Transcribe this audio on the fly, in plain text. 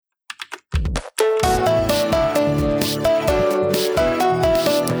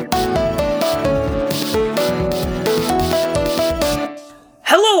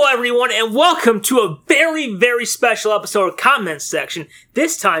everyone, and welcome to a very, very special episode of Comment Section.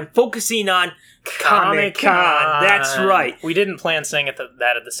 This time, focusing on Comic-Con. That's right. We didn't plan saying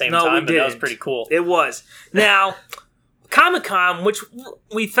that at the same time, but that was pretty cool. It was. Now, Comic-Con, which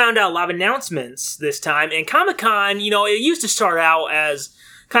we found out a lot of announcements this time, and Comic-Con, it used to start out as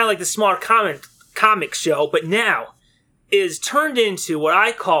kind of like the smaller comic show, but now is turned into what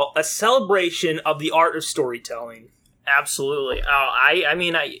I call a celebration of the art of storytelling. Absolutely.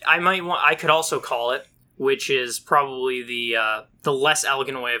 I could also call it, which is probably the less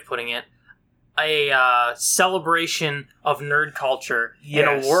elegant way of putting it, a celebration of nerd culture in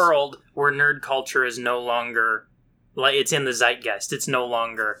a world where nerd culture is no longer, like, it's in the zeitgeist. It's no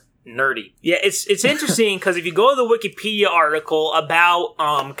longer nerdy. Yeah, it's interesting because if you go to the Wikipedia article about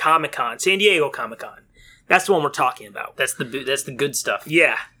Comic-Con, San Diego Comic-Con, that's the one we're talking about. That's the good stuff.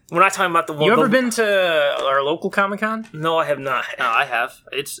 Yeah. We're not talking about the one. You ever been to our local Comic-Con? No, I have not. No, I have.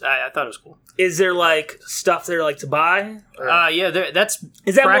 I thought it was cool. Is there stuff there to buy? Yeah,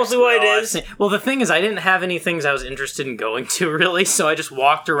 is that mostly what it is? Well, the thing is, I didn't have any things I was interested in going to really, so I just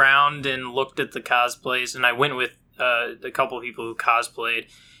walked around and looked at the cosplays, and I went with a couple of people who cosplayed.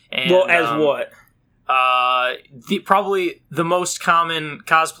 And, as what? Probably the most common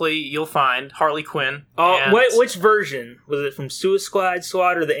cosplay you'll find, Harley Quinn. Oh, which version? Was it from Suicide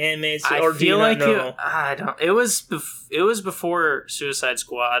Squad or the animated? I feel like it was before Suicide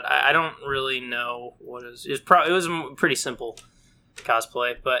Squad. I don't really know what it was. It was a pretty simple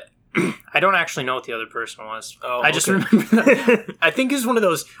cosplay, but I don't actually know what the other person was. Oh, I just remember that. I think it's one of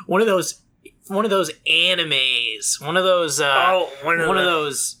those animes, one of those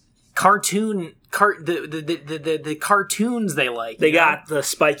cartoon. The cartoons they like. They got the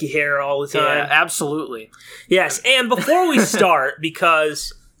spiky hair all the time. Yeah, absolutely. Yes, and before we start,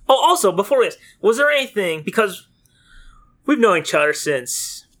 because... Oh, also, before this, was there anything... Because we've known each other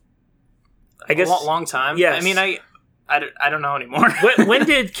since... I guess... A long time? Yes. I mean, I don't know anymore. when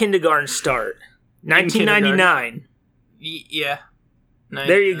did kindergarten start? 1999. Yeah.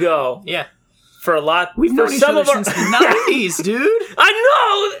 There you go. Yeah. For a lot, we've known each other since the 90s, dude.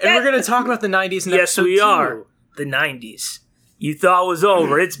 I know, and we're going to talk about the 90s in episode 2. Yes, we are. The 90s. You thought it was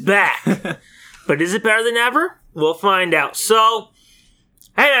over. It's back. But is it better than ever? We'll find out. So,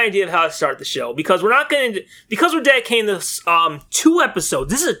 I had an idea of how to start the show because we're dedicating this 2 episodes.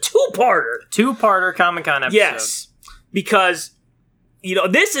 This is a two-parter Comic-Con episode. Yes, because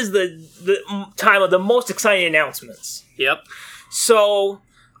this is the time of the most exciting announcements. Yep. So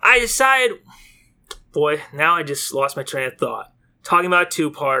I decided. Boy, now I just lost my train of thought. Talking about a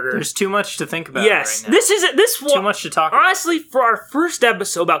two-parter. There's too much to think about right now. Too much to talk about. Honestly, for our first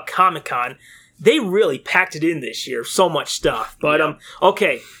episode about Comic-Con, they really packed it in this year. So much stuff. But,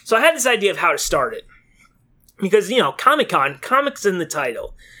 okay. So I had this idea of how to start it. Because, Comic-Con, comics in the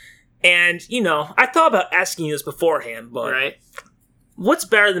title. And, I thought about asking you this beforehand, but... Right. What's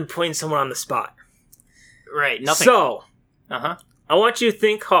better than putting someone on the spot? Right, nothing. So... I want you to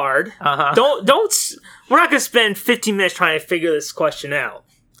think hard. Don't. We're not going to spend 15 minutes trying to figure this question out.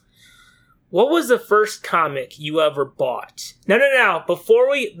 What was the first comic you ever bought? No.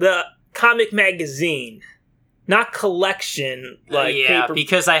 The comic magazine, not collection. Paper.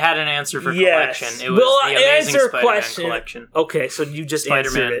 Because I had an answer for collection. It was the Amazing Spider-Man collection. Okay, so you just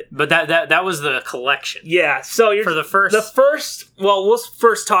answered it. But that was the collection. Yeah. So for the first. Well, we'll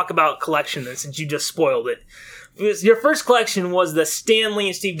first talk about collection then, since you just spoiled it. Your first collection was the Stan Lee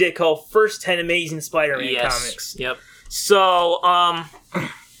and Steve Ditko first 10 Amazing Spider-Man comics. Yep. So,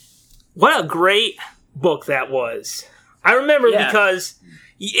 what a great book that was. I remember because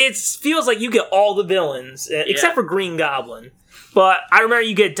it feels like you get all the villains, except for Green Goblin. But I remember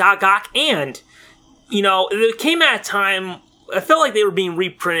you get Doc Ock, and, it came at a time, I felt like they were being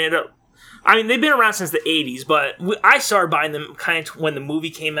reprinted. I mean, they've been around since the 80s, but I started buying them kind of when the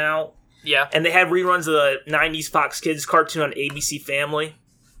movie came out. Yeah. And they had reruns of the 90s Fox Kids cartoon on ABC Family.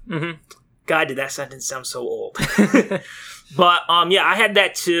 Mm-hmm. God, did that sentence sound so old. But, I had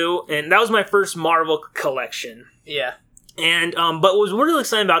that too, and that was my first Marvel collection. Yeah. And, but what was really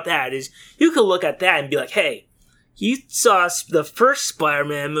exciting about that is you could look at that and be like, hey, you saw the first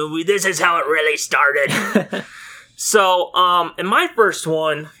Spider-Man movie, this is how it really started. So, and my first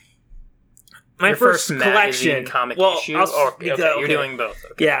one... My first collection, comic issue. You're doing both.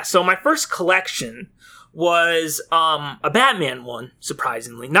 Okay. Yeah, so my first collection was a Batman one.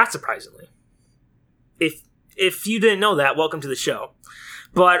 Not surprisingly. If you didn't know that, welcome to the show.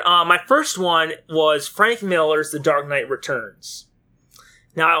 But my first one was Frank Miller's The Dark Knight Returns.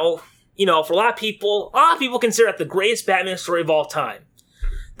 Now, for a lot of people consider that the greatest Batman story of all time.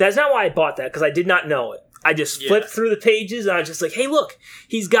 That's not why I bought that, because I did not know it. I just flipped through the pages, and I was just like, hey, look,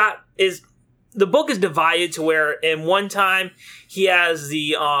 the book is divided to where in one time he has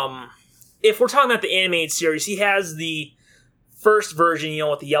the, if we're talking about the animated series, he has the first version,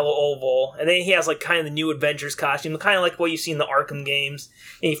 with the yellow oval, and then he has like kind of the new Avengers costume, kind of like what you see in the Arkham games,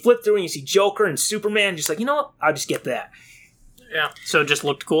 and you flip through and you see Joker and Superman, just like, you know what, I'll just get that. Yeah, so it just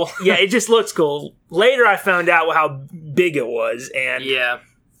looked cool. Yeah, it just looks cool. Later I found out how big it was, and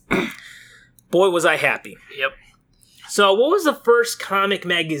boy was I happy. Yep. So what was the first comic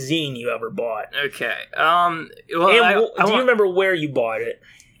magazine you ever bought? Okay. Do you remember where you bought it?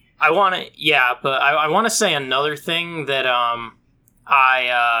 I want to say another thing that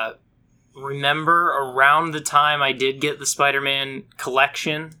I remember around the time I did get the Spider-Man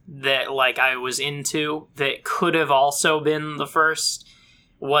collection that like I was into that could have also been the first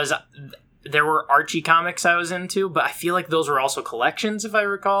was there were Archie comics I was into, but I feel like those were also collections if I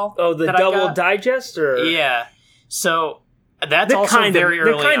recall. Oh, the Double Digest? Or yeah. So that's also very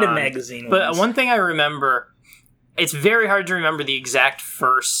early on. The kind of magazine But ones. one thing I remember, it's very hard to remember the exact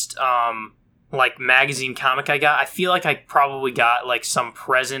first magazine comic I got. I feel like I probably got like some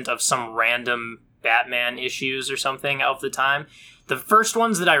present of some random Batman issues or something of the time. The first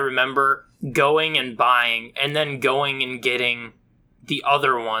ones that I remember going and buying and then going and getting the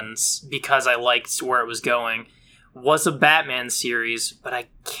other ones because I liked where it was going was a Batman series, but I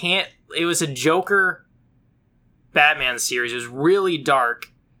can't... It was a Joker Batman series. It was really dark.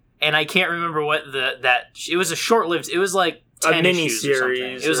 And I can't remember what it was a short-lived... It was like 10 issues or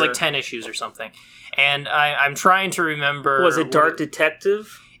something. It was like 10 issues or something. And I'm trying to remember... Was it Dark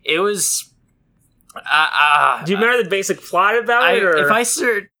Detective? It was... Do you remember the basic plot about it? Or? If I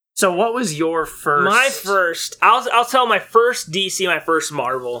search... So what was your first... My first... I'll tell my first DC, my first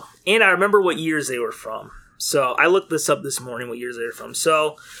Marvel. And I remember what years they were from. So I looked this up this morning, what years they were from.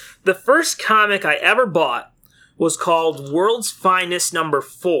 So the first comic I ever bought was called World's Finest number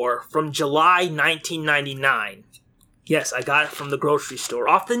 4 from July 1999. Yes, I got it from the grocery store,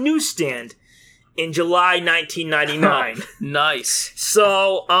 off the newsstand in July 1999. Oh, nice.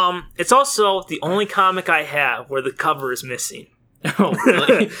 So, it's also the only comic I have where the cover is missing. Oh,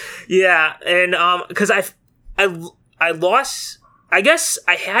 really? Yeah, and because I lost... I guess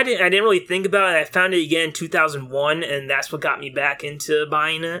I had it, and I didn't really think about it. I found it again in 2001, and that's what got me back into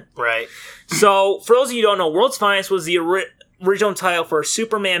buying it. Right. So, for those of you who don't know, World's Finest was the original title for a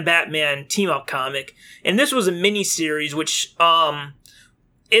Superman-Batman team-up comic, and this was a mini-series, which,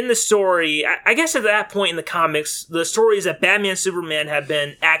 in the story, I guess at that point in the comics, the story is that Batman and Superman have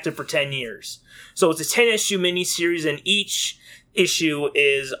been active for 10 years. So, it's a 10-issue mini-series, and each issue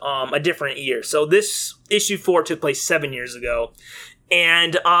is a different year. So this issue 4 took place 7 years ago.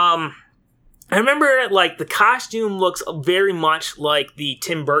 And I remember like the costume looks very much like the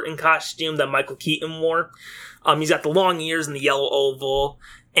Tim Burton costume that Michael Keaton wore. He's got the long ears and the yellow oval.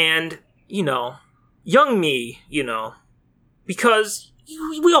 And, young me, because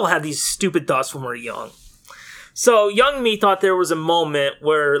we all have these stupid thoughts when we're young. So young me thought there was a moment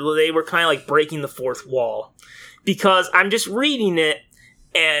where they were kind of like breaking the fourth wall. Because I'm just reading it,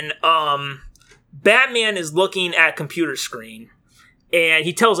 and Batman is looking at a computer screen, and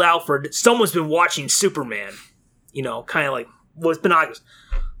he tells Alfred, someone's been watching Superman. Kind of like, with binoculars.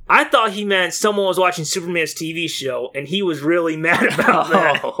 I thought he meant someone was watching Superman's TV show, and he was really mad about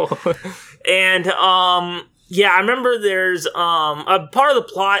that. And, I remember there's, a part of the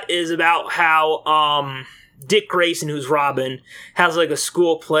plot is about how, Dick Grayson, who's Robin, has like a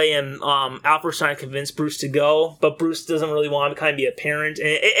school play, and Alfred's trying to convince Bruce to go, but Bruce doesn't really want to kind of be a parent, and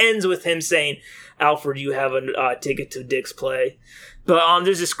it ends with him saying, Alfred, you have a ticket to Dick's play. But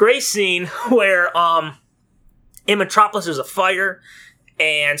there's this great scene where in Metropolis there's a fire,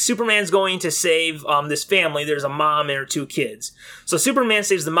 and Superman's going to save this family. There's a mom and her 2 kids. So Superman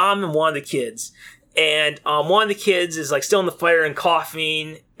saves the mom and one of the kids. And one of the kids is like still in the fire and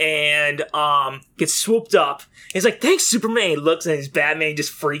coughing, and gets swooped up. He's like, "Thanks, Superman." He looks, and his Batman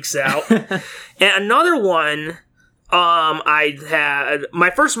just freaks out. And another one, I had my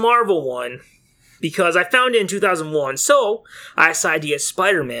first Marvel one because I found it in 2001. So I decided to get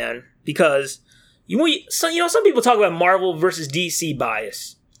Spider-Man because some people talk about Marvel versus DC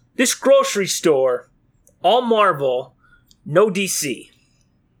bias. This grocery store, all Marvel, no DC.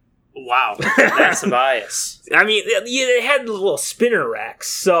 Wow, that's a bias. I mean, they had the little spinner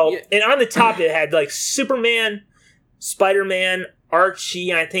racks. So, and on the top it had like Superman, Spider-Man,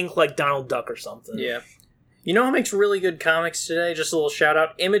 Archie, and I think like Donald Duck or something. Yeah. You know who makes really good comics today? Just a little shout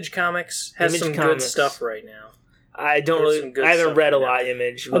out. Image Comics has some good stuff right now. I haven't read a lot of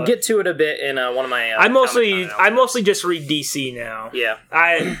Image. I'll get to it a bit in one of my. I mostly just read DC now. Yeah.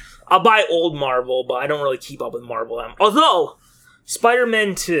 I'll buy old Marvel, but I don't really keep up with Marvel. Although,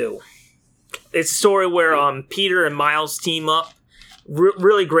 Spider-Man 2, it's a story where Peter and Miles team up.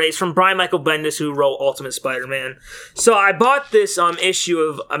 Really great. It's from Brian Michael Bendis, who wrote Ultimate Spider-Man. So I bought this issue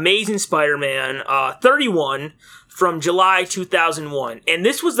of Amazing Spider-Man 31 from July 2001. And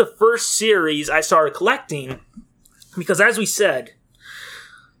this was the first series I started collecting because, as we said,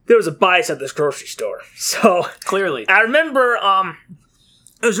 there was a bias at this grocery store. So clearly, I remember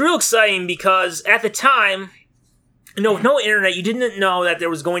it was real exciting because at the time, with no internet, you didn't know that there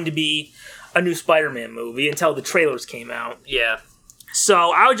was going to be a new Spider-Man movie until the trailers came out. Yeah.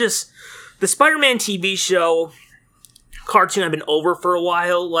 So the Spider-Man TV show cartoon had been over for a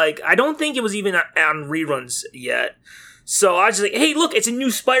while. Like, I don't think it was even on reruns yet. So I was just like, hey, look, it's a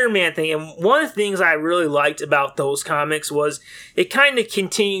new Spider-Man thing. And one of the things I really liked about those comics was it kind of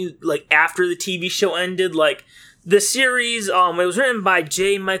continued, like, after the TV show ended. Like, the series, it was written by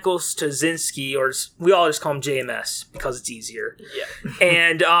J. Michael Straczynski, or we all just call him JMS because it's easier. Yeah.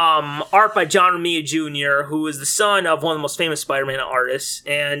 And art by John Romita Jr., who is the son of one of the most famous Spider-Man artists.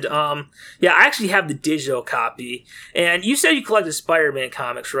 And I actually have the digital copy. And you said you collected Spider-Man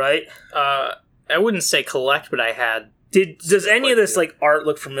comics, right? I wouldn't say collect, but I had. Does any of this art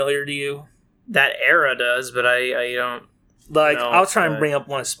look familiar to you? That era does, but I don't. I'll try and bring up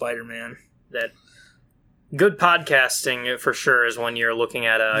one of Spider-Man. That. Good podcasting, for sure, is when you're looking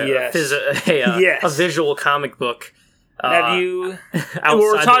at a visual comic book. Have you...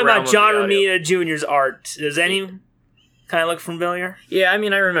 We're talking about John Romita Jr.'s art. Does any kind of look familiar? Yeah, I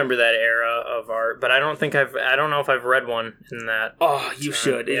mean, I remember that era of art, but I don't know if I've read one in that. Oh, you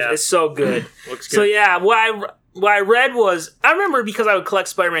should. Yeah. It's so good. Looks good. So, yeah, what I read was... I remember because I would collect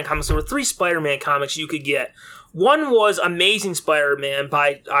Spider-Man comics, there were 3 Spider-Man comics you could get. One was Amazing Spider-Man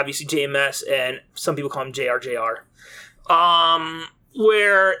by, obviously, JMS, and some people call him JRJR.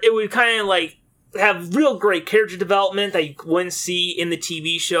 Where it would kind of, have real great character development that you wouldn't see in the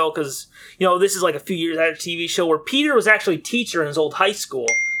TV show, because, this is, a few years after the TV show, where Peter was actually a teacher in his old high school,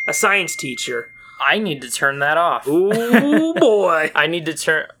 a science teacher. I need to turn that off. Ooh, boy.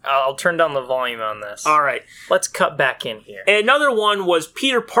 I'll turn down the volume on this. All right. Let's cut back in here. And another one was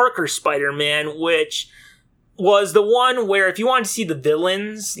Peter Parker Spider-Man, which... was the one where if you wanted to see the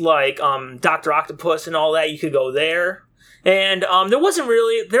villains, like Dr. Octopus and all that, you could go there. And there was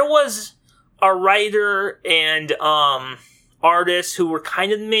a writer and artist who were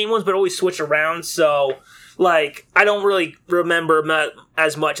kind of the main ones, but always switch around. So, I don't really remember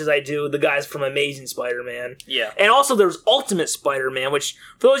as much as I do the guys from Amazing Spider-Man. Yeah. And also there's Ultimate Spider-Man, which,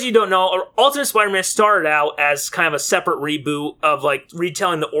 for those of you who don't know, Ultimate Spider-Man started out as kind of a separate reboot of,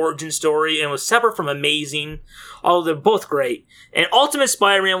 retelling the origin story, and was separate from Amazing, although they're both great. And Ultimate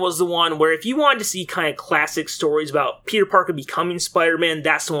Spider-Man was the one where if you wanted to see kind of classic stories about Peter Parker becoming Spider-Man,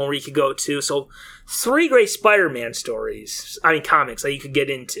 that's the one where you could go to. So, 3 great Spider-Man comics that you could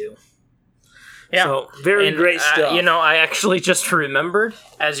get into. Yeah. So, very great stuff. I actually just remembered,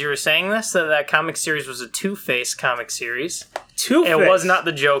 as you were saying this, that comic series was a Two-Face comic series. Two-Face? It was not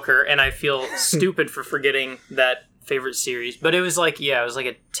the Joker, and I feel stupid for forgetting that favorite series. But it was it was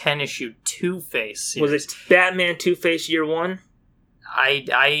a 10-issue Two-Face series. Was it Batman Two-Face Year 1?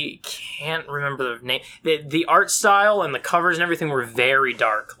 I can't remember the name. The art style and the covers and everything were very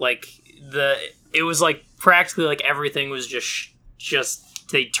dark. It was practically everything was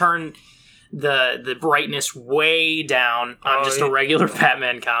just they turned the brightness way down on a regular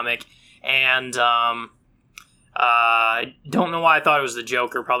Batman comic, and don't know why I thought it was the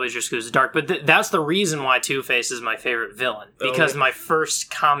Joker, probably just because it's dark, but that's the reason why Two-Face is my favorite villain, because my first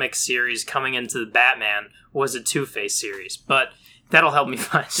comic series coming into the Batman was a Two-Face series, but that'll help me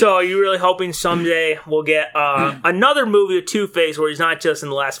find it. So are you really hoping someday we'll get another movie of Two-Face where he's not just in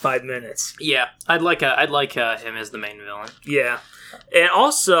the last 5 minutes? Yeah, I'd like him as the main villain. Yeah. And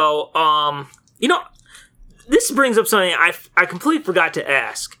also, this brings up something I completely forgot to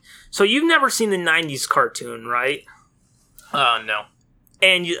ask. So you've never seen the 90s cartoon, right? No.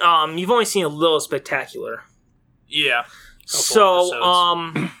 And you've only seen a little Spectacular. Yeah. So,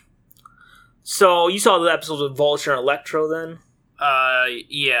 so you saw the episodes of Vulture and Electro then?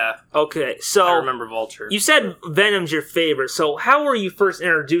 Yeah. Okay, so... I remember Vulture. You said Venom's your favorite, so how were you first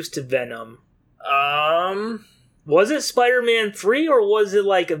introduced to Venom? Was it Spider-Man 3, or was it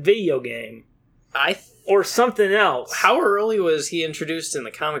a video game? Or something else? How early was he introduced in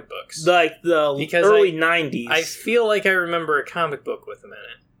the comic books? Early 90s. I feel like I remember a comic book with him in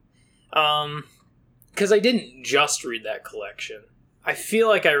it. Because I didn't just read that collection. I feel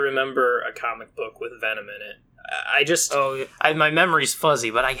like I remember a comic book with Venom in it. My memory's fuzzy,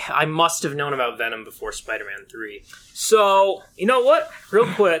 but I must have known about Venom before Spider-Man 3. So, you know what? Real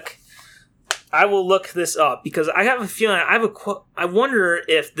quick, I will look this up because I have a feeling. I wonder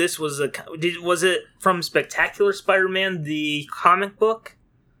if this was was it from Spectacular Spider-Man, the comic book?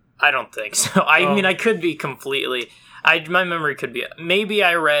 I don't think so. I mean, I could be completely. My memory could be. Maybe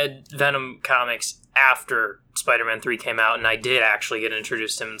I read Venom comics after Spider-Man 3 came out, and I did actually get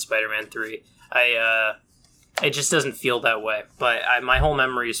introduced to him in Spider-Man 3. It just doesn't feel that way. But my whole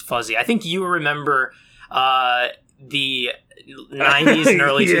memory is fuzzy. I think you remember the 90s and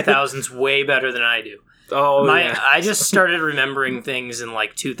early 2000s way better than I do. Yeah. I just started remembering things in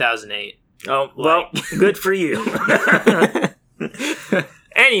 2008. Oh, well, good for you.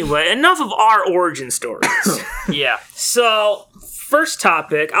 Anyway, enough of our origin stories. Yeah. So, first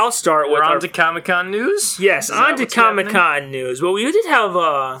topic, I'll start with... We're on to Comic-Con news? Yes, on to Comic-Con news. Well, we did have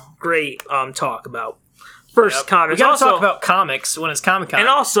a great talk about first comics. We gotta talk about comics when it's Comic-Con. And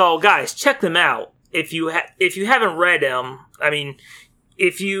also, guys, check them out. If you haven't read them, I mean,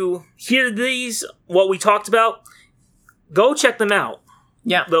 if you hear what we talked about, go check them out.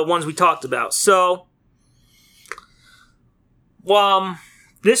 Yeah. The ones we talked about. So,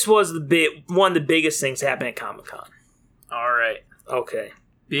 this was one of the biggest things to happen at Comic-Con. All right. Okay.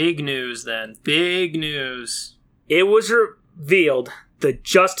 Big news, then. Big news. It was revealed, the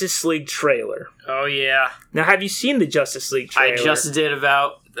Justice League trailer. Oh, yeah. Now, have you seen the Justice League trailer? I just did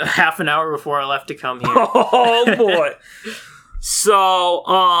about half an hour before I left to come here. Oh, boy. So,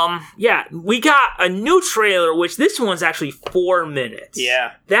 yeah, we got a new trailer, which this one's actually 4 minutes.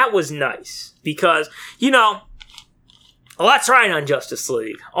 Yeah. That was nice, because, a lot's riding on Justice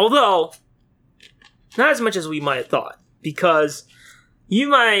League. Although, not as much as we might have thought, because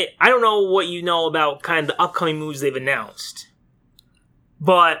I don't know what you know about kind of the upcoming movies they've announced,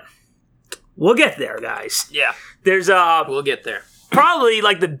 but we'll get there, guys. Yeah. We'll get there. Probably,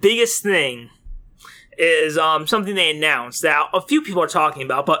 the biggest thing is something they announced that a few people are talking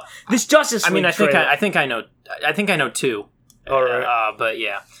about, but this Justice League trailer... I think I know two. All right. But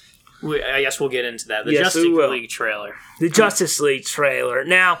yeah. I guess we'll get into that. The Yes, Justice League trailer. The Justice League trailer.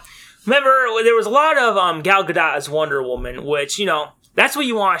 Now, remember, there was a lot of Gal Gadot as Wonder Woman, which, that's what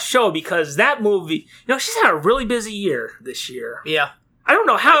you want to show, because that movie, she's had a really busy year this year. Yeah. I don't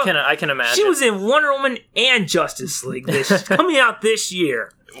know how... I can imagine. She was in Wonder Woman and Justice League coming out this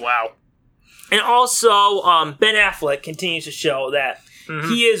year. Wow. And also, Ben Affleck continues to show that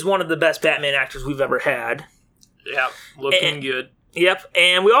he is one of the best Batman actors we've ever had. Yeah, looking good. Yep,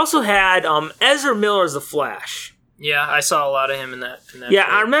 and we also had Ezra Miller as the Flash. Yeah, I saw a lot of him in that. Yeah,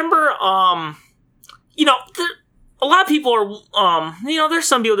 I remember. A lot of people are. There's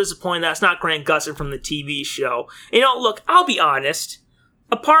some people disappointed that it's not Grant Gustin from the TV show. Look, I'll be honest.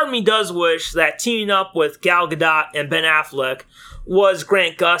 A part of me does wish that teaming up with Gal Gadot and Ben Affleck was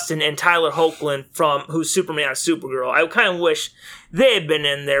Grant Gustin and Tyler Hoechlin from who's Superman and Supergirl. I kind of wish they had been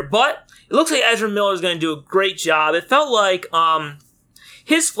in there, but it looks like Ezra Miller is going to do a great job. It felt like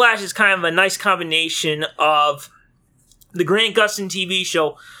his Flash is kind of a nice combination of the Grant Gustin TV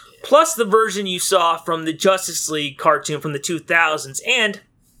show plus the version you saw from the Justice League cartoon from the 2000s. And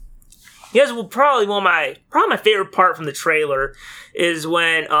here's probably my favorite part from the trailer is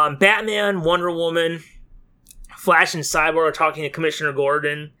when Batman, Wonder Woman, Flash, and Cyborg are talking to Commissioner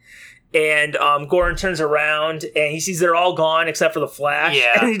Gordon. And Gordon turns around and he sees they're all gone except for the Flash.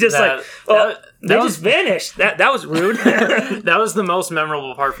 Yeah, and he's just they just vanished. That was rude. That was the most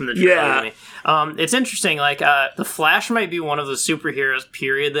memorable part from the trailer to me. It's interesting. The Flash might be one of the superheroes,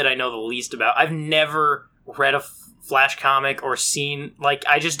 period, that I know the least about. I've never read a Flash comic or seen.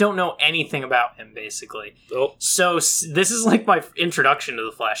 I just don't know anything about him, basically. Oh. So this is my introduction to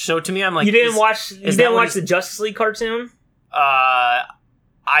the Flash. So to me, I'm like, you didn't watch the Justice League cartoon?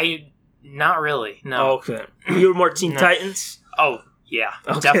 Not really, no. Oh, okay. You were more Teen Titans? Oh, yeah,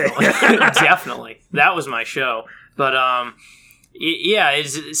 okay. Definitely. Definitely. That was my show. But, yeah,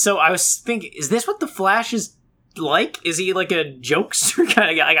 so I was thinking, is this what the Flash is like? Is he a jokester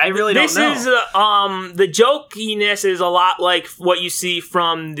kind of guy? I really don't know. This is, the jokiness is a lot like what you see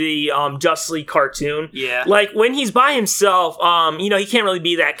from the Justice League cartoon. Yeah. When he's by himself, he can't really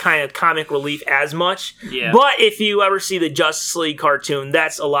be that kind of comic relief as much. Yeah. But if you ever see the Justice League cartoon,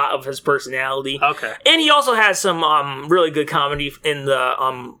 that's a lot of his personality. Okay. And he also has some really good comedy in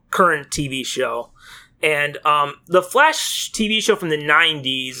the current TV show. And the Flash TV show from the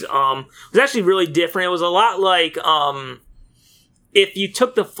 90s was actually really different. It was a lot like if you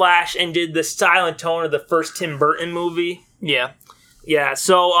took the Flash and did the style and tone of the first Tim Burton movie. Yeah. Yeah,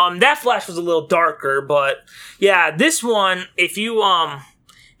 so that Flash was a little darker, but yeah, this one, if you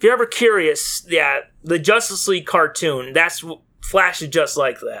if you're ever curious, yeah, the Justice League cartoon, Flash is just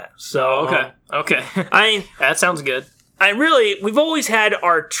like that. So okay. I mean, that sounds good. We've always had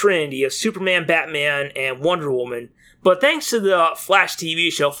our trinity of Superman, Batman, and Wonder Woman. But thanks to the Flash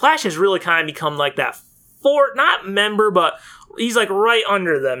TV show, Flash has really kind of become like that not member, but he's like right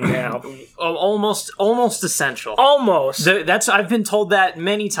under them now. Almost essential. Almost. I've been told that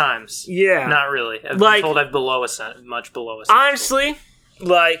many times. Yeah. Not really. I've been told I'm much below essential. Honestly,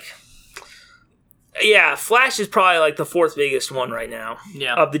 yeah, Flash is probably like the fourth biggest one right now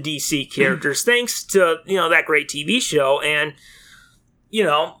of the DC characters, thanks to, that great TV show. And,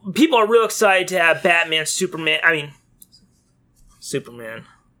 people are real excited to have Batman, Superman.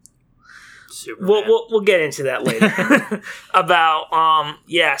 We'll get into that later. About,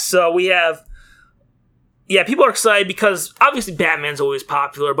 so we have, people are excited because obviously Batman's always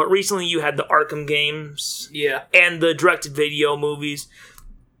popular, but recently you had the Arkham games. Yeah. And the directed-video movies.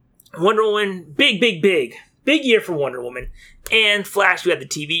 Wonder Woman, big year for Wonder Woman. And Flash, we had the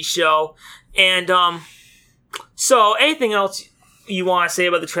TV show. And, so anything else you want to say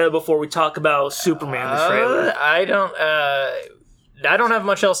about the trailer before we talk about Superman, the trailer? I don't have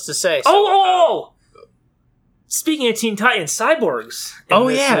much else to say. So, speaking of Teen Titans, cyborgs.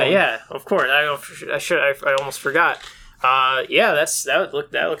 Yeah, of course. I almost forgot.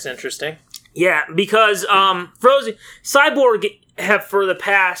 That looks interesting. Yeah, because Frozen Cyborg have for the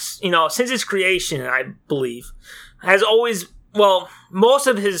past, since its creation, I believe, has always, most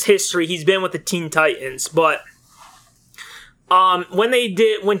of his history he's been with the Teen Titans, but when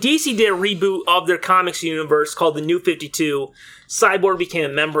DC did a reboot of their comics universe called the New 52, Cyborg became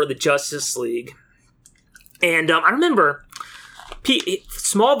a member of the Justice League. And I remember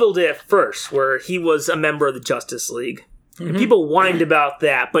Smallville did it first, where he was a member of the Justice League. Mm-hmm. And people whined about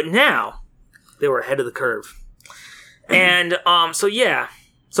that, but now they were ahead of the curve. And, So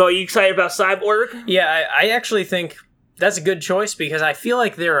are you excited about Cyborg? Yeah, I actually think that's a good choice because I feel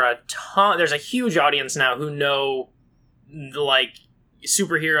like there's a huge audience now who know,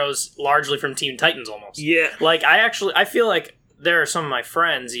 superheroes largely from Teen Titans almost. Yeah. I feel like there are some of my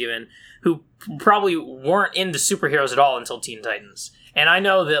friends even who probably weren't into superheroes at all until Teen Titans. And I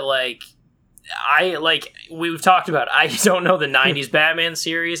know that, we've talked about, I don't know the 90s Batman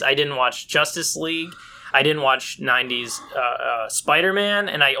series. I didn't watch Justice League. I didn't watch 90s Spider-Man,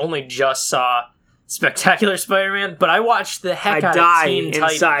 and I only just saw Spectacular Spider-Man, but I watched the heck out of Teen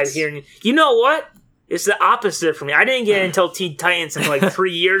Titans. Inside hearing, you know what? It's the opposite for me. I didn't get until Teen Titans until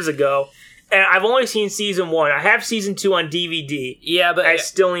 3 years ago, and I've only seen season 1. I have season 2 on DVD. Yeah, but I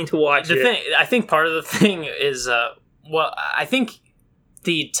still need to watch it. I think part of the thing is, I think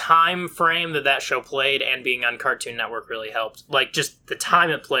the time frame that show played and being on Cartoon Network really helped. Just the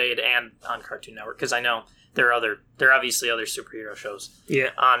time it played and on Cartoon Network, because I know there are obviously other superhero shows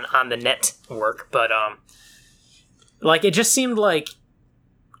on the network, but it just seemed like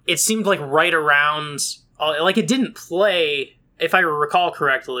right around, it didn't play, if I recall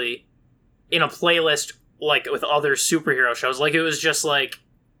correctly, in a playlist with other superhero shows. It was just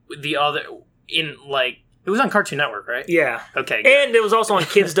the other it was on Cartoon Network, right? Yeah. Okay. Good. And it was also on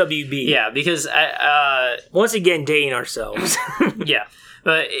Kids WB. Yeah, because once again, dating ourselves. Yeah,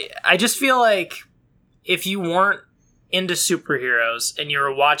 but I just feel like if you weren't into superheroes and you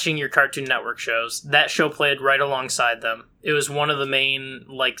were watching your Cartoon Network shows, that show played right alongside them. It was one of the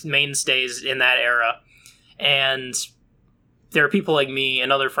mainstays in that era, and there are people like me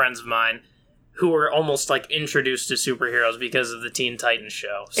and other friends of mine who were almost introduced to superheroes because of the Teen Titans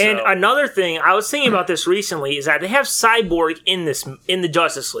show. So. And another thing, I was thinking about this recently, is that they have Cyborg in the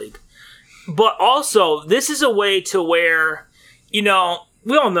Justice League. But also, this is a way to where, we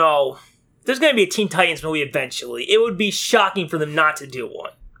all know there's going to be a Teen Titans movie eventually. It would be shocking for them not to do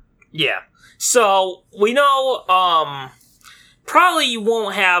one. Yeah. So, we know, probably you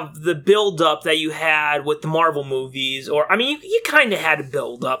won't have the build-up that you had with the Marvel movies, or, you kind of had a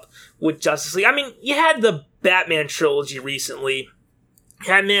build-up with Justice League. You had the Batman trilogy recently.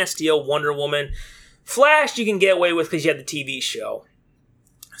 You had Man of Steel, Wonder Woman. Flash you can get away with because you had the TV show.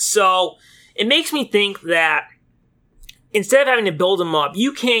 So, it makes me think that instead of having to build them up,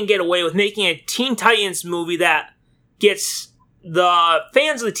 you can get away with making a Teen Titans movie that gets the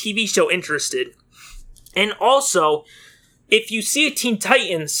fans of the TV show interested. And also, if you see a Teen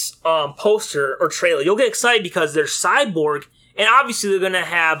Titans poster or trailer, you'll get excited because there's Cyborg, and obviously they're going to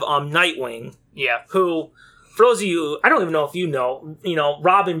have Nightwing. Yeah. Who, for those of you, I don't even know if you know,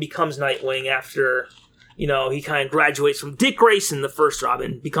 Robin becomes Nightwing after, he kind of graduates from Dick Grayson, the first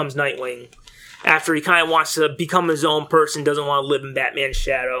Robin, becomes Nightwing. After he kind of wants to become his own person, doesn't want to live in Batman's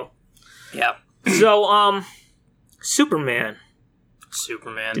shadow. Yeah. So, Superman.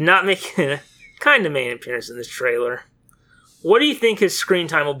 Superman. Did not make a kind of main appearance in this trailer. What do you think his screen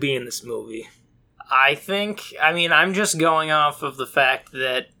time will be in this movie? I'm just going off of the fact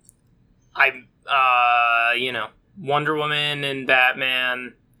that Wonder Woman and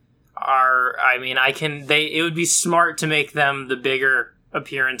Batman are, it would be smart to make them the bigger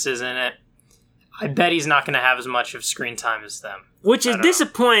appearances in it. I bet he's not going to have as much of screen time as them. Which is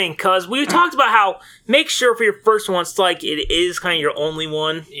disappointing, because we talked about how make sure for your first one, it's like it is kind of your only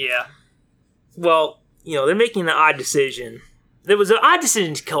one. Yeah. Well, they're making an odd decision. There was an odd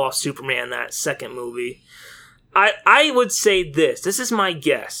decision to kill off Superman in that second movie. I would say this. This is my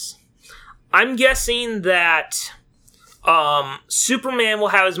guess. I'm guessing that Superman will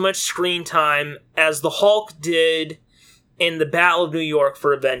have as much screen time as the Hulk did in the Battle of New York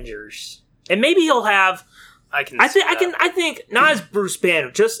for Avengers. And maybe he'll have... I think not as Bruce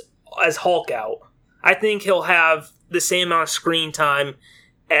Banner, just as Hulk out. I think he'll have the same amount of screen time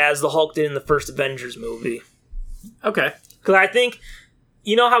as the Hulk did in the first Avengers movie. Okay. Because I think,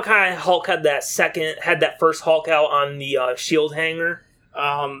 how kind of Hulk had that first Hulk out on the shield hanger?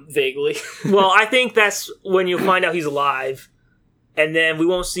 Vaguely. Well, I think that's when you'll find out he's alive. And then we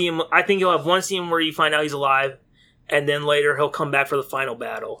won't see him. I think you'll have one scene where you find out he's alive. And then later he'll come back for the final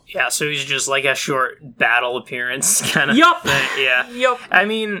battle. Yeah, so he's just like a short battle appearance kind of thing. Yeah. Yup.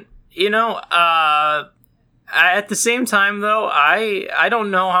 At the same time though, I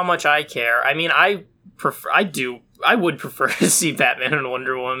don't know how much I care. I would prefer to see Batman and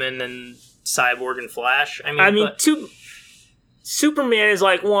Wonder Woman and Cyborg and Flash. Superman is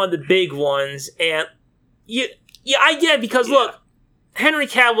like one of the big ones, and I get it because look, Henry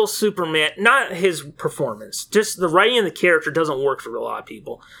Cavill's Superman, not his performance, just the writing of the character doesn't work for a lot of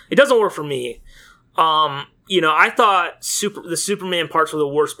people. It doesn't work for me. I thought the Superman parts were the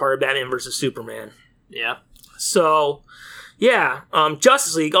worst part of Batman versus Superman. Yeah. So,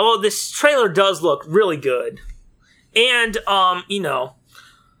 Justice League, although this trailer does look really good. And, a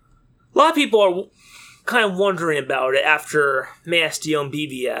lot of people are kind of wondering about it after Man of Steel and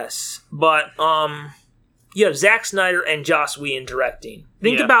BVS. But, you have Zack Snyder and Joss Whedon directing.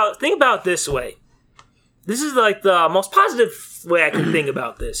 Think about it this way. This is like the most positive way I can think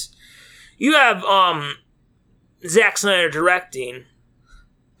about this. You have Zack Snyder directing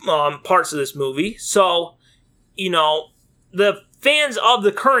parts of this movie, so the fans of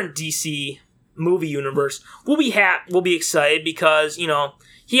the current DC movie universe will be excited because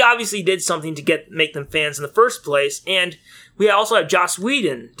he obviously did something to make them fans in the first place, and we also have Joss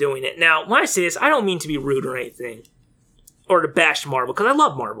Whedon doing it. Now, when I say this, I don't mean to be rude or anything, or to bash Marvel, because I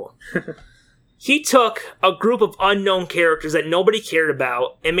love Marvel. He took a group of unknown characters that nobody cared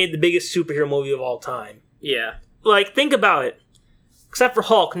about and made the biggest superhero movie of all time. Yeah. Like, think about it. Except for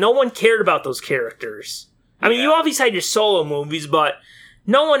Hulk, no one cared about those characters. I mean, you obviously had your solo movies, but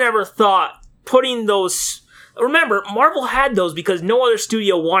no one ever thought putting those... Remember, Marvel had those because no other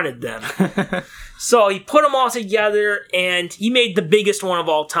studio wanted them. So he put them all together, and he made the biggest one of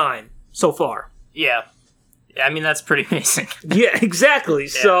all time so far. Yeah. That's pretty amazing. Yeah, exactly. Yeah.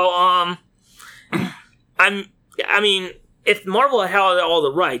 So, if Marvel had all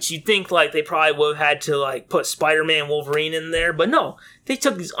the rights, you'd think they probably would have had to put Spider-Man and Wolverine in there, but no. They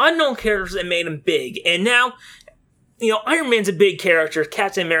took these unknown characters and made them big. And now, Iron Man's a big character,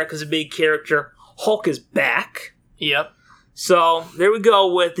 Captain America's a big character, Hulk is back. Yep. So, there we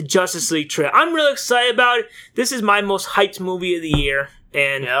go with the Justice League trailer. I'm really excited about it. This is my most hyped movie of the year.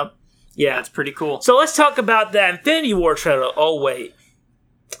 And yep. Yeah. That's pretty cool. So, let's talk about that Infinity War trailer. Oh, wait.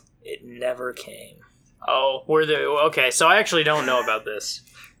 It never came. Oh, okay, so I actually don't know about this.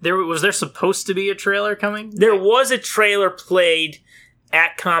 Was there supposed to be a trailer coming? There was a trailer played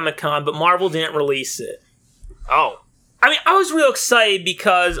at Comic-Con, but Marvel didn't release it. Oh. I was real excited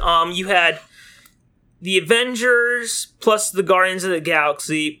because you had the Avengers plus the Guardians of the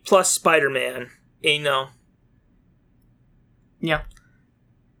Galaxy plus Spider-Man. Yeah.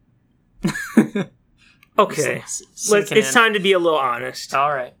 Okay. It's time to be a little honest.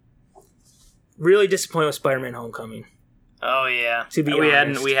 All right. Really disappointed with Spider-Man: Homecoming. Oh yeah, to be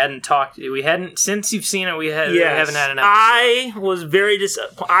honest. we hadn't talked. We hadn't since you've seen it. We haven't had an episode. I was very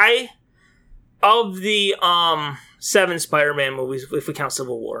disappointed. Of the 7 Spider-Man movies, if we count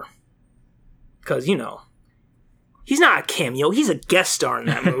Civil War, because he's not a cameo; he's a guest star in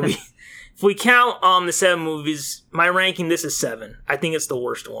that movie. If we count the 7 movies, my ranking, this is 7. I think it's the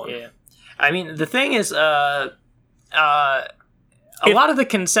worst one. Yeah, the thing is, a lot of the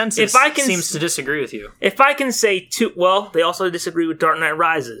consensus seems to disagree with you. If I can say 2... Well, they also disagree with Dark Knight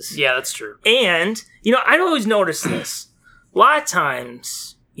Rises. Yeah, that's true. And, I always notice this. A lot of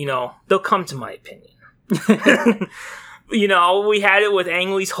times, they'll come to my opinion. You know, we had it with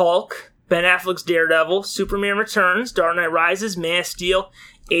Ang Lee's Hulk, Ben Affleck's Daredevil, Superman Returns, Dark Knight Rises, Man of Steel,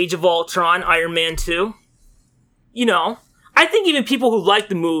 Age of Ultron, Iron Man 2. You know, I think even people who like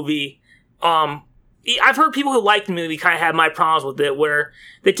the movie, I've heard people who like the movie kind of had my problems with it, where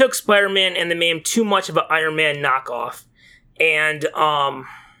they took Spider-Man and they made him too much of an Iron Man knockoff. And,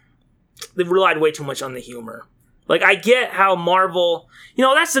 they relied way too much on the humor. Like, I get how Marvel, you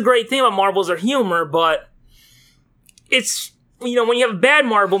know, that's the great thing about Marvel is their humor, but it's, you know, when you have a bad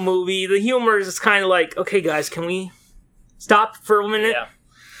Marvel movie, the humor is just kind of like, okay, guys, can we stop for a minute? Yeah.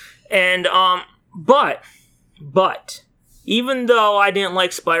 And, but, even though I didn't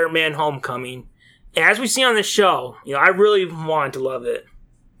like Spider-Man Homecoming, as we see on the show, you know, I really wanted to love it.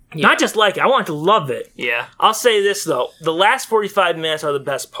 Yeah. Not just like it, I wanted to love it. Yeah. I'll say this, though. The last 45 minutes are the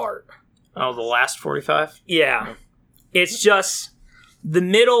best part. Oh, the last 45? Yeah. It's just, the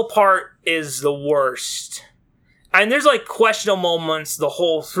middle part is the worst. And there's like questionable moments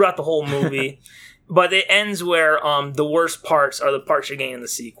throughout the whole movie, but it ends where the worst parts are the parts you're getting in the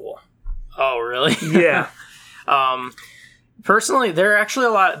sequel. Oh, really? Yeah. Personally, there are actually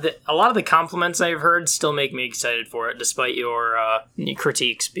a lot of the compliments I've heard still make me excited for it, despite your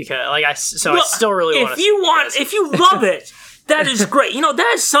critiques. Because I still really want to. If you love it, that is great. You know,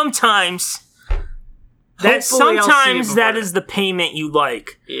 that is sometimes. That is the payment you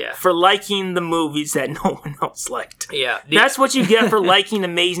like for liking the movies that no one else liked. Yeah. That's what you get for liking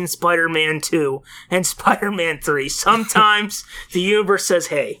Amazing Spider-Man 2 and Spider-Man 3. Sometimes the universe says,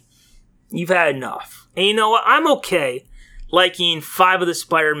 hey, you've had enough. And you know what? I'm okay liking 5 of the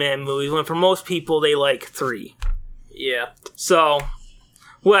Spider-Man movies when for most people they like 3. Yeah. So,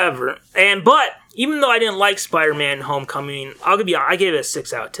 whatever. But even though I didn't like Spider-Man Homecoming, I gave it a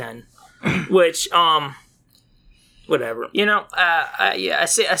 6 out of 10. Which, whatever. You know, a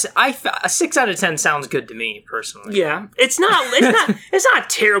 6 out of 10 sounds good to me personally. Yeah, it's not a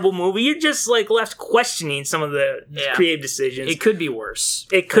terrible movie. You're just like left questioning some of the creative decisions. It could be worse.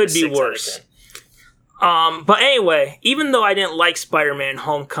 It could be worse. But anyway, even though I didn't like Spider-Man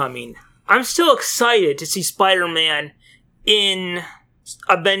Homecoming, I'm still excited to see Spider-Man in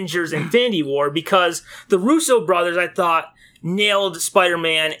Avengers Infinity War because the Russo brothers, I thought, nailed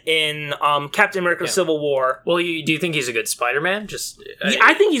Spider-Man in Captain America Civil War. Well, do you think he's a good Spider-Man?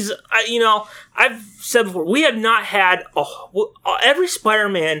 I think he's, I've said before, we have not had every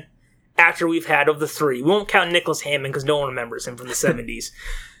Spider-Man actor we've had of the 3. We won't count Nicholas Hammond because no one remembers him from the 70s.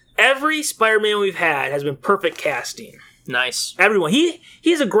 Every Spider-Man we've had has been perfect casting. Nice. Everyone.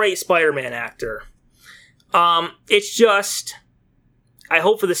 He's a great Spider-Man actor. It's just, I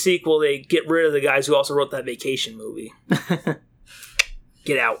hope for the sequel they get rid of the guys who also wrote that Vacation movie.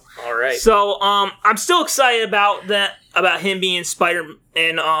 Get out. All right. So, I'm still excited about that, about him being Spider-Man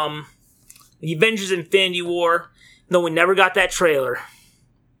and the Avengers Infinity War, though we never got that trailer.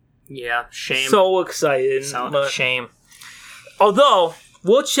 Yeah, shame. So excited. Shame. Although,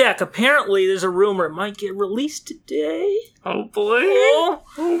 we'll check. Apparently, there's a rumor it might get released today. Oh, boy.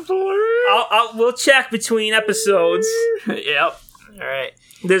 Oh, boy. We'll check between episodes. Yep. All right.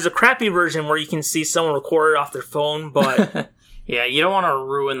 There's a crappy version where you can see someone record it off their phone, but... Yeah, you don't want to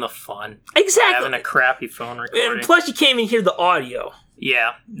ruin the fun. Exactly. Having a crappy phone recording. And plus, you can't even hear the audio.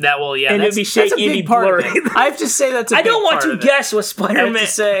 Yeah, and it'd be shaky, it'd be blurry. I have to say that's a big part of it. I don't want to guess what Spider-Man...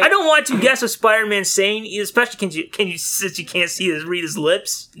 I don't want to guess what Spider-Man's saying, especially since you can't read his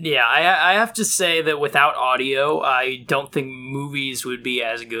lips. Yeah, I have to say that without audio, I don't think movies would be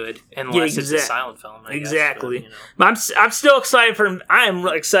as good unless it's a silent film. Exactly. Guess, but, I'm still excited for... I am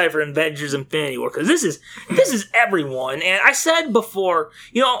excited for Avengers Infinity War, because this is everyone. And I said before,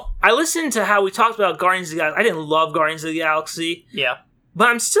 I listened to how we talked about Guardians of the Galaxy. I didn't love Guardians of the Galaxy. Yeah. But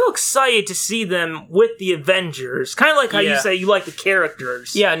I'm still excited to see them with the Avengers. Kind of like how you say you like the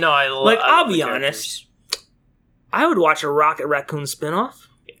characters. Yeah, no, I'll be honest. I would watch a Rocket Raccoon spinoff.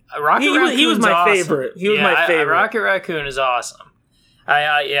 He was my favorite. He was my favorite. Rocket Raccoon is awesome.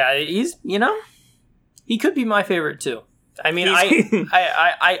 He's he could be my favorite too. I mean,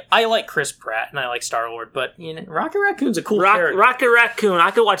 I like Chris Pratt and I like Star-Lord, but Rocket Raccoon's a cool character. Rocket Raccoon.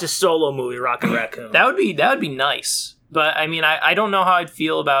 I could watch a solo movie. Rocket Raccoon. That would be nice. But, I mean, I don't know how I'd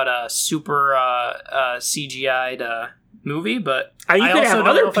feel about a super CGI'd movie, but you could have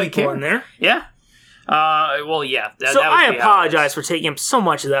other people in there. Yeah. Well, yeah. I apologize for taking up so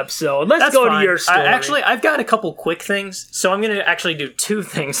much of the episode. Let's go to your story. Actually, I've got a couple quick things, so I'm going to actually do 2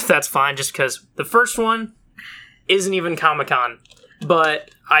 things, if that's fine, just because the first one isn't even Comic-Con,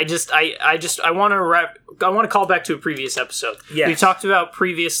 but I want to call back to a previous episode. Yes. We talked about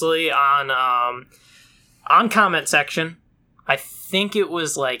previously on comment section, I think it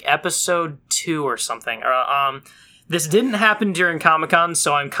was like episode 2 or something. This didn't happen during Comic-Con,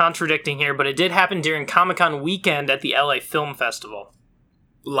 so I'm contradicting here, but it did happen during Comic-Con weekend at the LA Film Festival.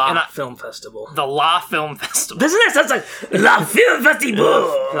 Film Festival. The La Film Festival. Doesn't that sound like La Film Festival?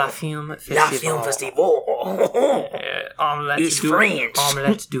 La Film Festival. La Film Festival. It's French.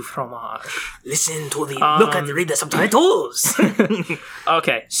 Omelette du fromage. Listen to read the subtitles.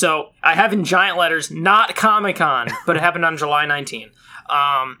 Okay, so I have in giant letters, not Comic-Con, but it happened on July 19.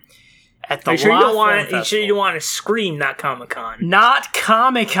 At the you sure you don't want to scream not Comic-Con? Not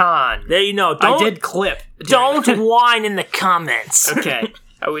Comic-Con. There you know. I did clip. Don't whine in the comments. Okay.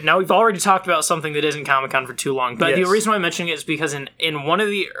 Now, we've already talked about something that isn't Comic-Con for too long, but the reason why I'm mentioning it is because in one of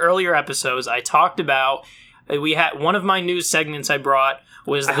the earlier episodes, I talked about, we had one of my news segments I brought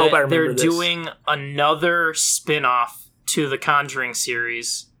was that they're doing another spin-off to the Conjuring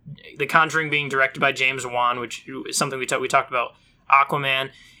series. The Conjuring being directed by James Wan, which is something we talked about,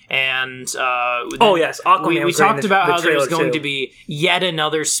 Aquaman, and Aquaman. We talked about how there's going to be yet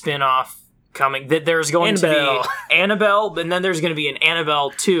another spin-off coming. That there's going to be Annabelle, and then there's going to be an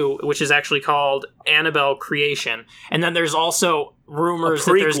Annabelle 2, which is actually called Annabelle Creation. And then there's also rumors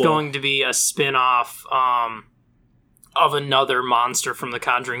that there's going to be a spin-off of another monster from the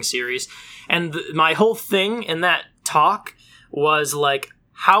Conjuring series. And my whole thing in that talk was like,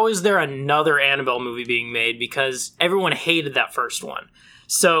 how is there another Annabelle movie being made? Because everyone hated that first one.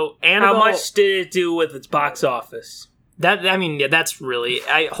 So Annabelle, how much did it do with its box office? That's really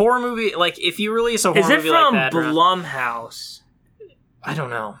horror movie. Like, if you release a horror movie like that, is it from Blumhouse? I don't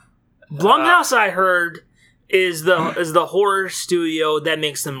know. Blumhouse, I heard, is the horror studio that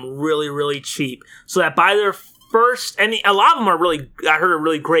makes them really, really cheap. So that by their first, a lot of them are really, I heard, are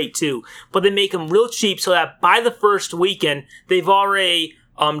really great too. But they make them real cheap so that by the first weekend, they've already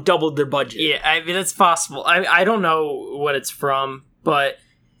doubled their budget. Yeah, I mean, it's possible. I don't know what it's from, but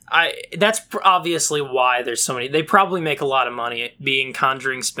that's obviously why there's so many. They probably make a lot of money being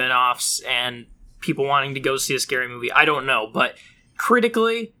Conjuring spin-offs and people wanting to go see a scary movie. I don't know, but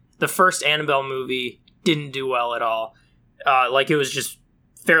critically, the first Annabelle movie didn't do well at all. It was just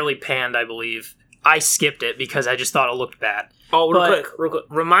fairly panned, I believe. I skipped it because I just thought it looked bad. Oh, real quick.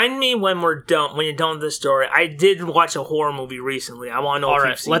 Remind me when you're done with this story. I did watch a horror movie recently. I want to know if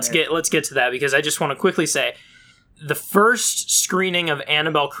you've seen it. Let's get to that because I just want to quickly say, the first screening of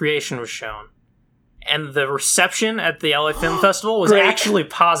Annabelle Creation was shown, and the reception at the LA Film Festival was actually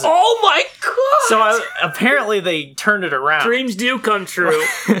positive. Oh my god! So apparently they turned it around. Dreams do come true.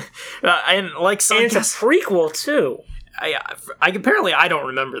 And it's a prequel too. Apparently I don't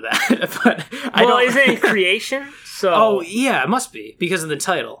remember that, but isn't it Creation? So it must be because of the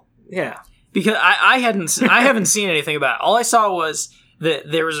title. Yeah, because I haven't seen anything about it. All I saw was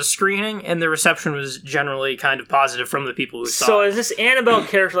that there was a screening and the reception was generally kind of positive from the people who saw it. So is this Annabelle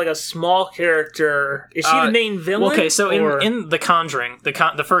character like a small character? Is she the main villain? Okay, so in The Conjuring,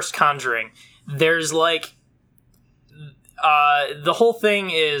 the first Conjuring, there's the whole thing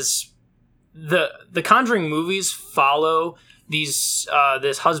is the Conjuring movies follow these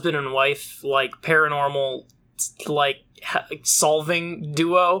this husband and wife paranormal solving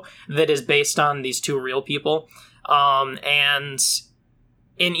duo that is based on these two real people, and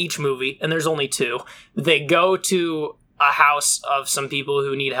in each movie, and there's only two, they go to a house of some people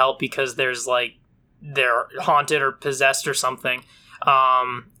who need help because there's they're haunted or possessed or something,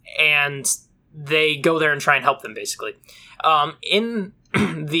 and they go there and try and help them basically. In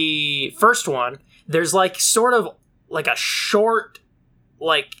the first one, there's sort of a short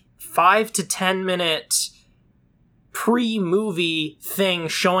 5 to 10 minute pre-movie thing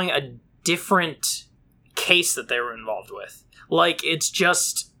showing a different case that they were involved with. It's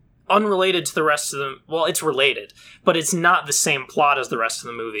just unrelated to the rest of them. Well, it's related, but it's not the same plot as the rest of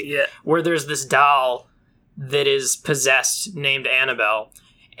the movie. Yeah. Where there's this doll that is possessed named Annabelle.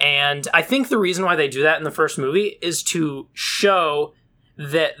 And I think the reason why they do that in the first movie is to show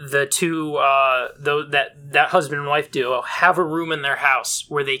that the two, that husband and wife duo have a room in their house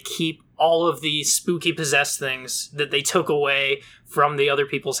where they keep all of the spooky possessed things that they took away from the other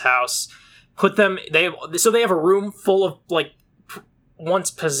people's house. They have a room full of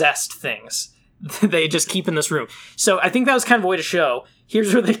once possessed things they just keep in this room. So I think that was kind of a way to show,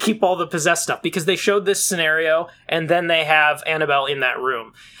 here's where they keep all the possessed stuff, because they showed this scenario and then they have Annabelle in that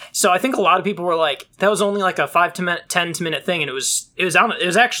room. So I think a lot of people were like, that was only a 5 to 10 minute thing, and it was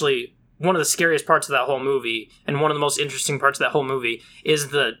actually one of the scariest parts of that whole movie, and one of the most interesting parts of that whole movie is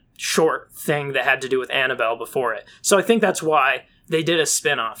the short thing that had to do with Annabelle before it. So I think that's why they did a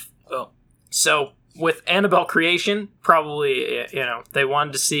spin-off. Oh. So with Annabelle Creation, probably, they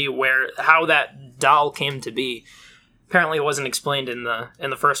wanted to see how that doll came to be. Apparently it wasn't explained in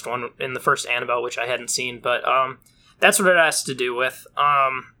the first one, in the first Annabelle, which I hadn't seen, but that's what it has to do with.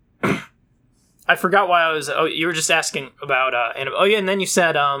 I forgot why I was... Oh, you were just asking about... and then you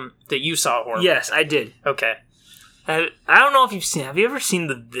said that you saw horror. Yes, I did. Okay. I don't know if you've seen... Have you ever seen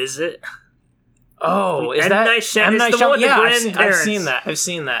The Visit? Oh, is that... M. Night Shyamalan? Yeah, I've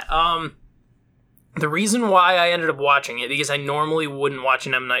seen that. The reason why I ended up watching it, because I normally wouldn't watch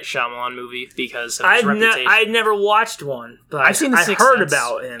an M. Night Shyamalan movie because of his reputation. I'd never watched one, but I've seen The Sixth heard Sense,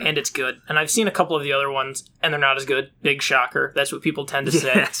 about him. and it's good. And I've seen a couple of the other ones, and they're not as good. Big shocker. That's what people tend to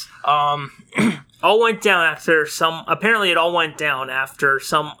say. Yes. All went down after some... Apparently it all went down after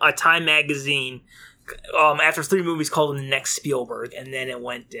a Time magazine... after 3 movies called him the next Spielberg, and then it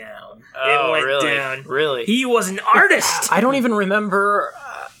went down. Oh, it went down. Really? He was an artist! I don't even remember...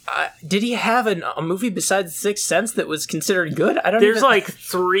 did he have a movie besides Sixth Sense that was considered good? There's like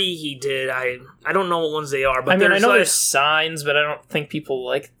 3 he did. I don't know what ones they are. But I know there's Signs, but I don't think people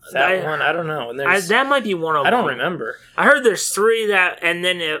like that one. I don't know. And that might be one of them. I don't remember. I heard there's 3 and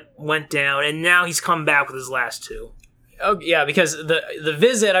then it went down, and now he's come back with his last 2. Oh yeah, because the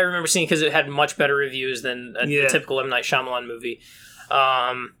Visit I remember seeing because it had much better reviews than a typical M. Night Shyamalan movie.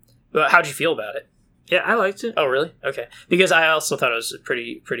 But how'd you feel about it? Yeah, I liked it. Oh really? Okay. Because I also thought it was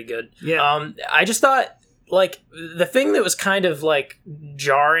pretty good. Yeah. I just thought like the thing that was kind of like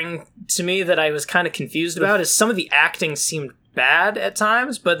jarring to me that I was kind of confused about is some of the acting seemed bad at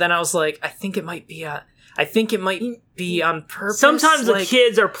times, but then I was like, I think it might be on purpose. Sometimes the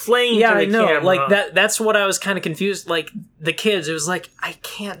kids are playing to the camera. Like that's what I was kind of confused. Like the kids, it was like, I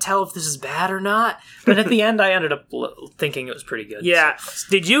can't tell if this is bad or not. But at the end, I ended up thinking it was pretty good. Yeah. So.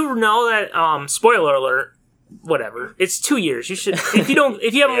 Did you know that, spoiler alert, whatever, it's 2 years. You should, if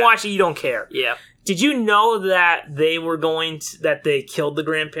you haven't watched it, you don't care. Yeah. Did you know that that they killed the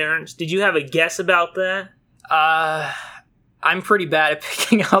grandparents? Did you have a guess about that? I'm pretty bad at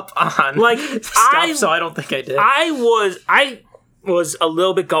picking up on stuff, so I don't think I did. I was a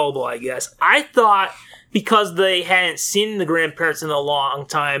little bit gullible, I guess. I thought because they hadn't seen the grandparents in a long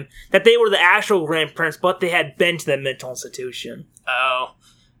time that they were the actual grandparents, but they had been to the mental institution. Oh,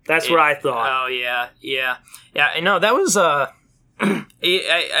 that's what I thought. Oh yeah. I know that was I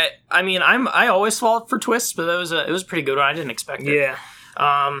mean, I always fall for twists, but it was a pretty good one. I didn't expect it. Yeah.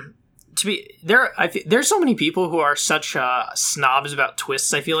 There's so many people who are such snobs about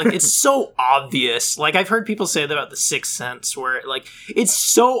twists. I feel like it's so obvious. Like I've heard people say that about The Sixth Sense, where like it's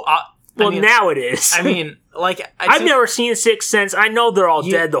so. Now it is. I mean, like I've never seen Sixth Sense. I know they're all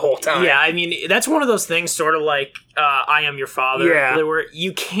dead the whole time. Yeah, I mean that's one of those things, sort of like I Am Your Father. Yeah, where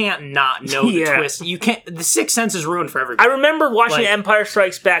you can't not know the twist. You can't. The Sixth Sense is ruined for everybody. I remember watching Empire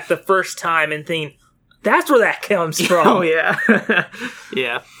Strikes Back the first time and thinking, "That's where that comes from." Oh yeah,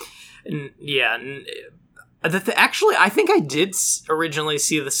 yeah. Actually, I think I did originally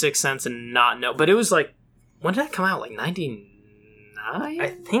see The Sixth Sense and not know, but it was like, when did that come out? Like 99?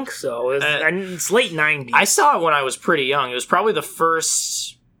 I think so. It's late 90s. I saw it when I was pretty young. It was probably the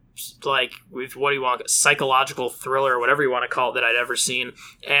first, like, what do you want, psychological thriller or whatever you want to call it that I'd ever seen.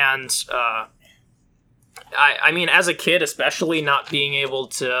 And I mean, as a kid, especially not being able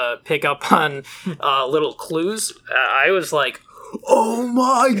to pick up on little clues, I was like, oh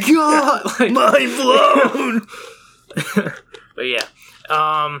my god! Mind blown! But yeah.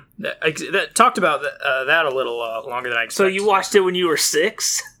 That talked about that a little longer than I expected. So you watched it when you were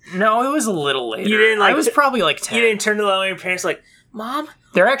 6? No, it was a little later. You didn't I was probably like 10. You didn't turn to your parents like, Mom,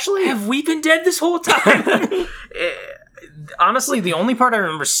 have we been dead this whole time? Honestly, the only part I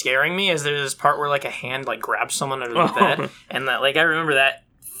remember scaring me is there's this part where like a hand like grabs someone under the bed, and that I remember that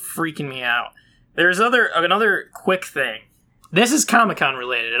freaking me out. There's another quick thing. This is Comic-Con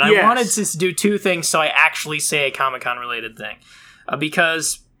related, and I wanted to do 2 things so I actually say a Comic-Con related thing.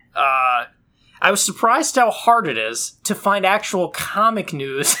 Because I was surprised how hard it is to find actual comic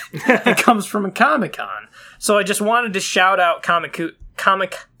news that comes from a Comic-Con. So I just wanted to shout out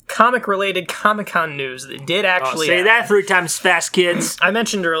comic-related Comic-Con news that did actually say that 3 times fast, kids. I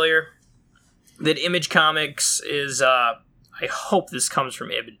mentioned earlier that Image Comics is... I hope this comes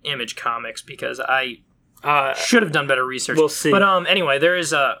from Image Comics because I should have done better research. We'll see. But anyway, there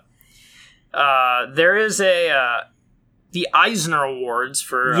is the Eisner Awards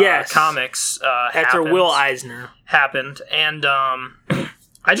for comics after Will Eisner happened, and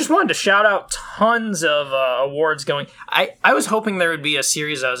I just wanted to shout out tons of awards going. I was hoping there would be a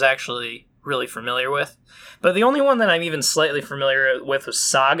series I was actually really familiar with, but the only one that I'm even slightly familiar with was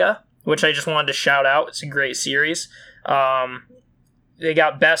Saga, which I just wanted to shout out. It's a great series. They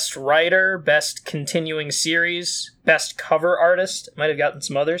got Best Writer, Best Continuing Series, Best Cover Artist. Might have gotten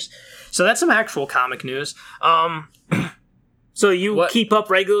some others. So that's some actual comic news. So you keep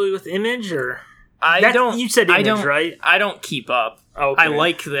up regularly with Image, or? You said Image, right? I don't keep up. Okay.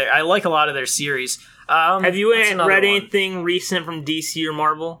 I like a lot of their series. Have you read anything recent from DC or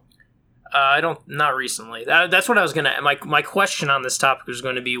Marvel? Not recently. That's what I was gonna. My question on this topic was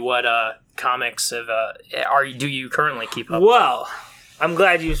going to be what comics do you currently keep up? Well, I'm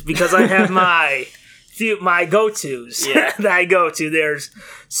glad because I have my go-tos that I go to. There's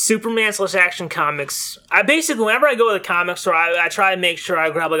Superman/Action Comics. I basically, whenever I go to the comic store, I try to make sure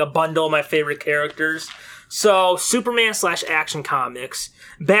I grab like a bundle of my favorite characters. So Superman/Action Comics,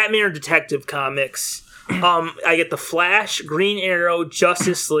 Batman or Detective Comics. I get the Flash, Green Arrow,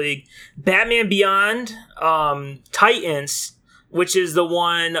 Justice League, Batman Beyond, Titans, which is the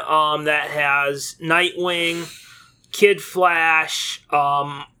one that has Nightwing, Kid Flash,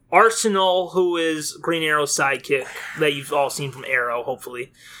 Arsenal, who is Green Arrow's sidekick that you've all seen from Arrow,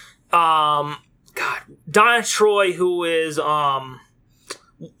 hopefully. Donna Troy, who is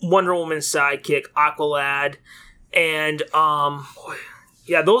Wonder Woman's sidekick, Aqualad, and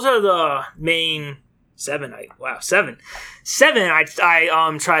those are the main seven. Seven. I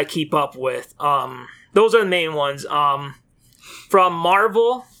try to keep up with. Those are the main ones. From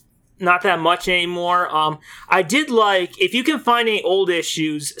Marvel, not that much anymore. I did like, if you can find any old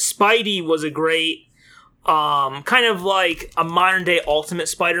issues, Spidey was a great, kind of like a modern day Ultimate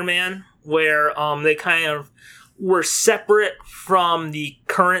Spider-Man, where they kind of were separate from the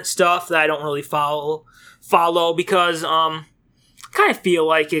current stuff that I don't really follow because I kind of feel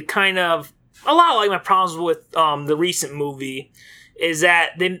like it kind of, a lot like my problems with the recent movie is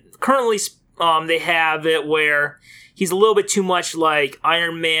that they currently they have it where he's a little bit too much like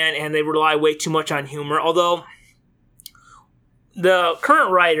Iron Man and they rely way too much on humor. Although the current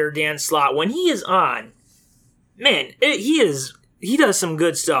writer, Dan Slott, when he is on, man, he does some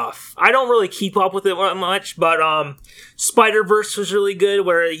good stuff. I don't really keep up with it much, but Spider-Verse was really good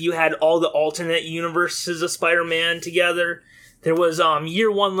where you had all the alternate universes of Spider-Man together. There was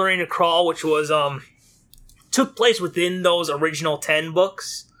Year One Learning to Crawl, which was took place within those original 10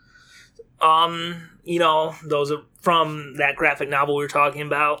 books. Those are from that graphic novel we were talking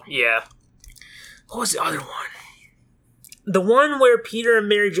about. Yeah. What was the other one? The one where Peter and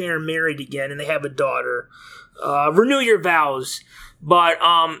Mary Jane are married again and they have a daughter. Renew Your Vows. But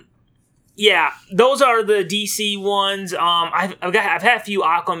those are the DC ones. I've had a few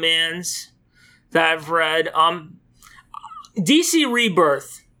Aquamans that I've read. DC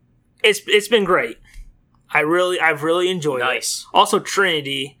Rebirth, it's been great. I've really enjoyed it. Also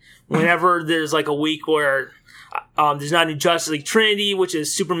Trinity, whenever there's like a week where there's not a new Justice League, Trinity, which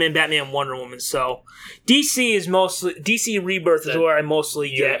is Superman, Batman, Wonder Woman. So DC Rebirth is where I mostly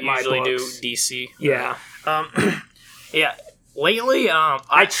get my books. You usually do DC. Yeah. Yeah. Lately,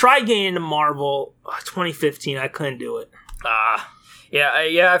 I tried getting into Marvel 2015. I couldn't do it.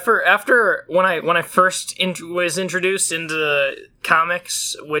 After when I first was introduced into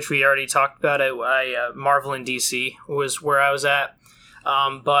comics, which we already talked about, Marvel and DC was where I was at.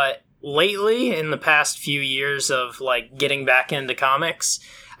 But lately, in the past few years of like getting back into comics,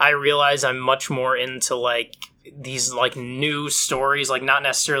 I realize I'm much more into like these like new stories, like not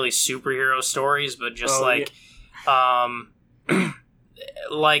necessarily superhero stories, but just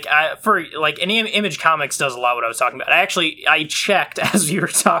Image Comics does a lot of what I was talking about. I checked as you were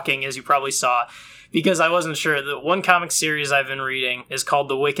talking, as you probably saw, because I wasn't sure. The one comic series I've been reading is called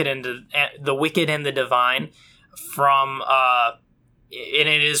The Wicked and the Divine, from and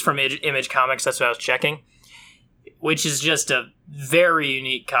it is from Image Comics. That's what I was checking, which is just a very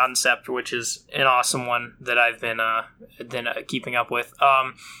unique concept, which is an awesome one that I've been keeping up with.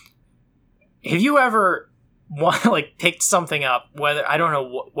 Have you ever picked something up, whether I don't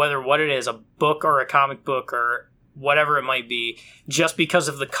know whether what it is, a book or a comic book or whatever it might be, just because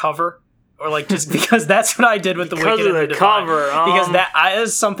of the cover, or like just because that's what I did with the Wicked and the Divine? Cover, because that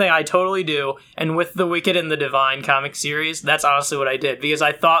is something I totally do, and with the Wicked and the Divine comic series, that's honestly what I did, because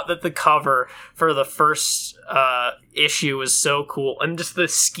I thought that the cover for the first issue was so cool, and just the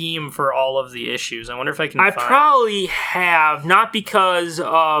scheme for all of the issues. I wonder if I can find... probably have, not because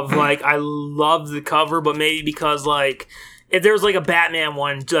of like I love the cover, but maybe because like if there was like a Batman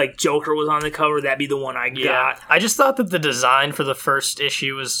one, like Joker was on the cover, that'd be the one I got. I just thought that the design for the first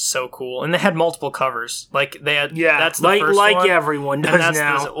issue was so cool, and they had multiple covers. Like they had, that's the first one. Like everyone does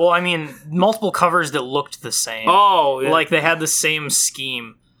now. Multiple covers that looked the same. Oh, yeah. Like they had the same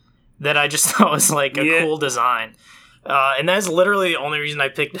scheme that I just thought was like a cool design. And that's literally the only reason I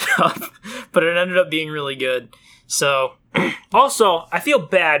picked it up, but it ended up being really good. So, also, I feel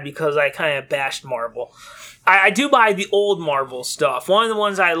bad because I kind of bashed Marvel. I do buy the old Marvel stuff. One of the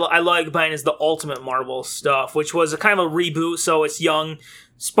ones I like buying is the Ultimate Marvel stuff, which was a kind of a reboot. So it's young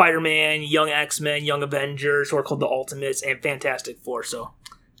Spider-Man, young X-Men, young Avengers, who are called the Ultimates, and Fantastic Four. So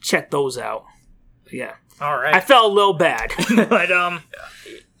check those out. Yeah. All right. I felt a little bad, but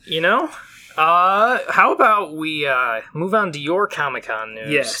how about we move on to your Comic-Con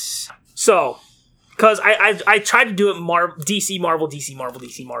news? Yes. So, because I tried to do it DC Marvel.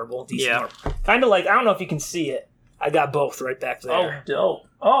 Kind of like, I don't know if you can see it. I got both right back there. Oh, dope.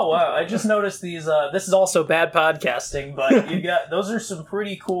 Oh, wow. I just noticed these. This is also bad podcasting, but you got those are some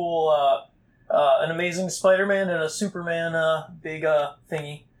pretty cool. An Amazing Spider-Man and a Superman big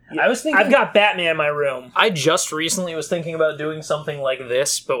thingy. Yeah. I was thinking, I've got Batman in my room. I just recently was thinking about doing something like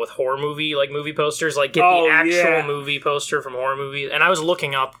this, but with horror movie posters. Like get the actual movie poster from horror movies. And I was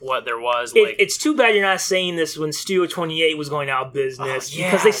looking up what there was. It's too bad you're not saying this when Studio 28 was going out of business.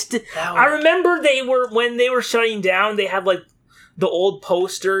 Because I remember when they were shutting down, they had like the old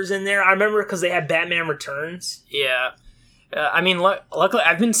posters in there. I remember because they had Batman Returns. Yeah. I mean, luckily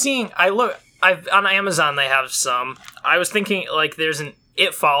I've been seeing. On Amazon they have some. I was thinking like there's an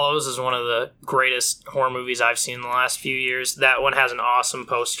It Follows is one of the greatest horror movies I've seen in the last few years. That one has an awesome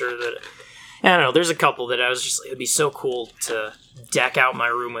poster that, I don't know, there's a couple that I was just, it'd be so cool to deck out my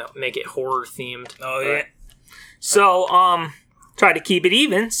room and make it horror themed. Oh, yeah. So, try to keep it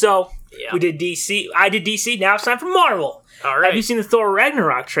even. So, we did DC. I did DC. Now it's time for Marvel. All right. Have you seen the Thor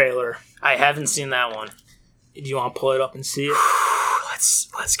Ragnarok trailer? I haven't seen that one. Do you want to pull it up and see it?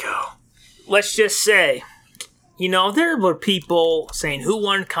 Let's go. Let's just say, there were people saying, who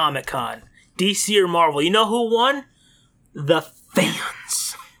won Comic-Con? DC or Marvel? You know who won? The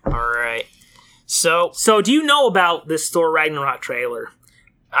fans. All right. So do you know about this Thor Ragnarok trailer?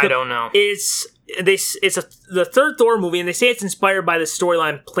 I don't know. It's the third Thor movie, and they say it's inspired by the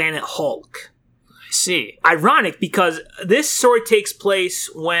storyline Planet Hulk. I see. Ironic, because this story takes place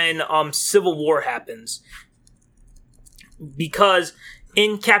when Civil War happens. Because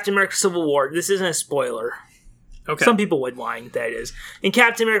in Captain America Civil War, this isn't a spoiler. Okay. Some people would mind, that is. In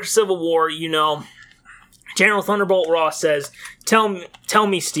Captain America Civil War, General Thunderbolt Ross says, Tell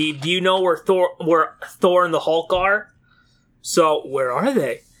me, Steve, do you know where Thor and the Hulk are? So, where are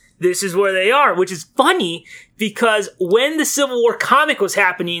they? This is where they are, which is funny, because when the Civil War comic was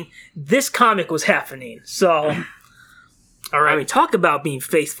happening, this comic was happening. So, all right. I mean, talk about being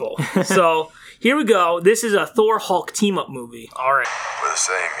faithful. So, here we go. This is a Thor-Hulk team-up movie. All right. We're the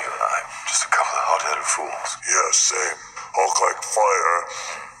same, you and I. Just a couple of hot-headed fools. Yeah, same. Hulk like fire,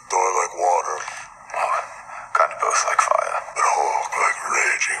 Thor like water. Well, kind of both like fire. But Hulk like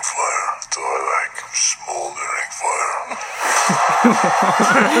raging fire, Thor like smoldering fire.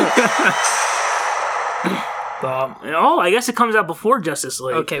 I guess it comes out before Justice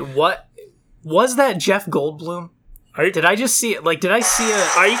League. Okay, what? Was that Jeff Goldblum? Did I just see it? Like, did I see a...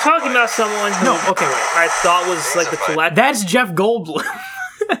 Are you talking about someone who... No, okay, wait. I thought was like the collector? That's Jeff Goldblum.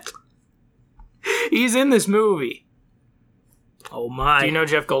 He's in this movie. Oh my. Do you know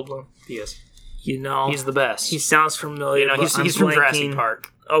Jeff Goldblum? He is. He's the best. He sounds familiar. He's from Jurassic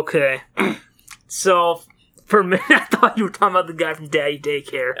Park. Okay. So, for a minute, I thought you were talking about the guy from Daddy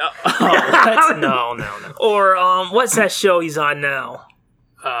Daycare. No. Or, what's that show he's on now?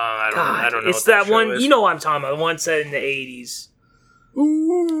 I don't know. It's that one. You know what I'm talking about. The one set in the 80s.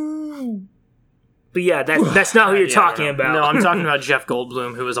 Ooh. But yeah, that's not who you're talking about. No, I'm talking about Jeff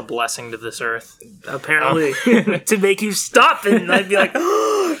Goldblum, who is a blessing to this earth. Apparently. To make you stop and I'd be like,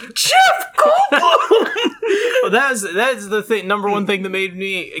 Jeff Goldblum! Well, that's the number one thing that made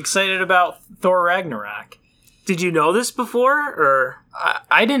me excited about Thor Ragnarok. Did you know this before, or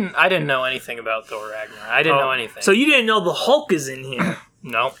I didn't know anything about Thor Ragnarok. I didn't know anything. So you didn't know the Hulk is in here?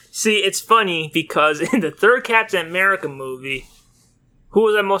 No. See, it's funny because in the third Captain America movie, who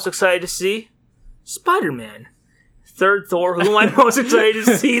was I most excited to see? Spider-Man. Third Thor, who am I most excited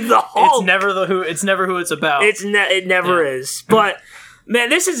to see? The Hulk. It's never who it's about. It never is. But man,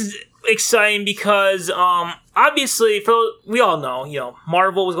 this is exciting because obviously, we all know,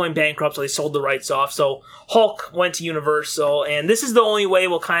 Marvel was going bankrupt, so they sold the rights off. So Hulk went to Universal, and this is the only way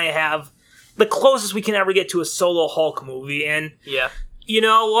we'll kind of have the closest we can ever get to a solo Hulk movie. And you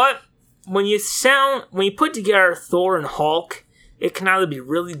know what? When you put together Thor and Hulk, it can either be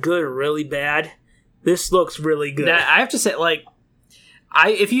really good or really bad. This looks really good. Now, I have to say, like,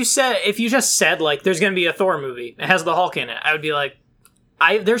 if you just said like there's going to be a Thor movie, it has the Hulk in it, I would be like,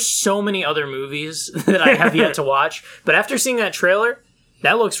 there's so many other movies that I have yet to watch, but after seeing that trailer,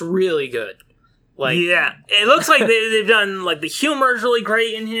 that looks really good. Like, yeah, it looks like they've done, like, the humor is really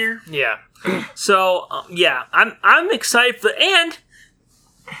great in here. Yeah. So I'm excited for, and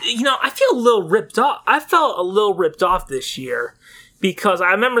I feel a little ripped off. I felt a little ripped off this year because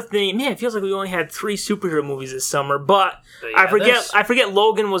I remember thinking, man, it feels like we only had 3 superhero movies this summer. But I forget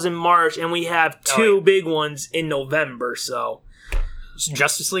Logan was in March, and we have 2 big ones in November. So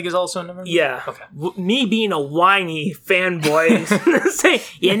Justice League is also in November? Yeah. Okay. Me being a whiny fanboy, say,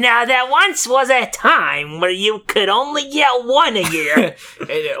 there once was a time where you could only get one a year,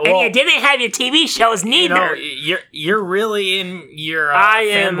 and you didn't have your TV shows neither. You're really in your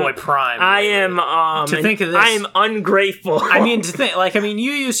fanboy prime. I am. To think of this, I am ungrateful.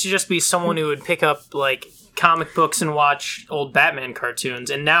 You used to just be someone who would pick up comic books and watch old Batman cartoons,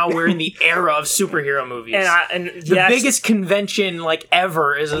 and now we're in the era of superhero movies. And the biggest convention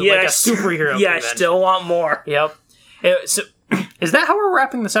ever is a superhero convention. Yeah, I still want more. Yep. So, is that how we're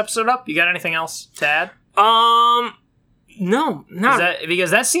wrapping this episode up? You got anything else to add? No, not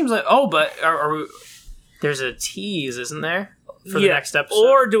because that seems like are we, there's a tease, isn't there, for the next episode?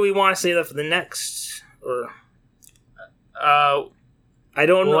 Or do we want to say that for the next? I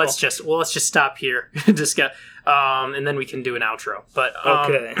don't know. Let's just stop here, and then we can do an outro. But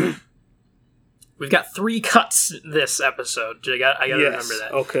okay, we've got 3 cuts this episode. I got to remember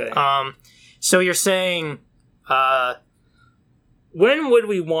that. Okay. So you're saying, when would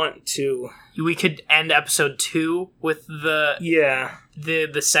we want to? We could end episode 2 with the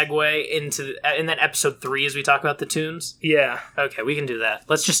segue into, and then episode 3 as we talk about the tunes. Yeah. Okay, we can do that.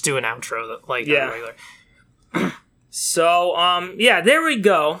 Let's just do an outro regular. So, there we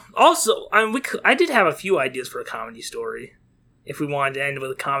go. Also, I did have a few ideas for a comedy story, if we wanted to end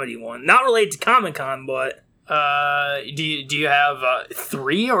with a comedy one. Not related to Comic-Con, but... Do you have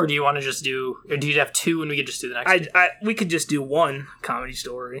 3, or do you want to just do... Or do you have 2 and we could just do the next one? We could just do one comedy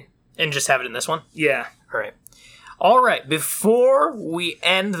story. And just have it in this one? Yeah. All right. Before we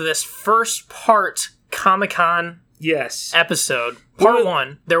end this first part Comic-Con episode, part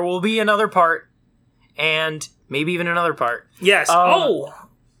 1, there will be another part, and... maybe even another part. Yes.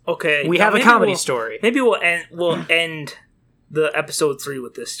 Okay. We have a comedy story. Maybe we'll end the episode 3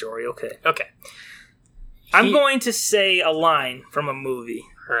 with this story. Okay. I'm going to say a line from a movie.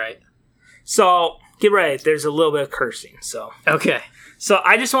 All right. So get ready. There's a little bit of cursing. So okay. So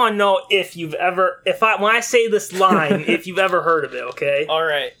I just want to know if you've ever, when I say this line, if you've ever heard of it. Okay. All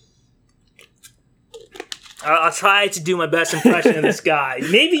right. I'll try to do my best impression of this guy.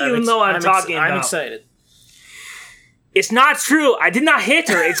 Maybe you know what I'm talking about. I'm excited. It's not true. I did not hit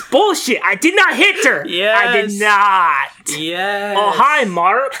her. It's bullshit. I did not hit her. Yes. I did not. Yes. Oh, hi,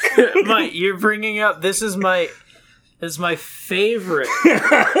 Mark. You're bringing up... This is my favorite.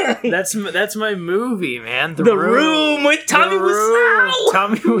 That's my movie, man. The Room with Tommy Wiseau.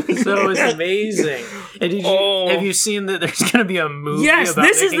 Tommy Wiseau is amazing. And have you seen that there's going to be a movie? Yes,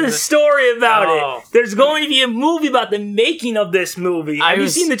 this is the story about it. There's going to be a movie about the making of this movie. Have you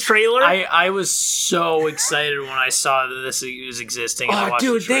seen the trailer? I was so excited when I saw that this was existing. Oh,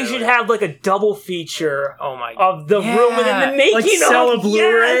 dude, they should have a double feature. Oh my God. Of the Room and then the making sell a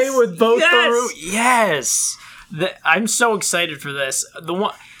Blu-ray with both the Room. Yes. I'm so excited for this.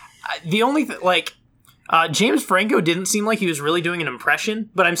 The only James Franco didn't seem like he was really doing an impression,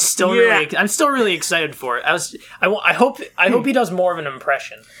 but I'm still really excited for it. I hope he does more of an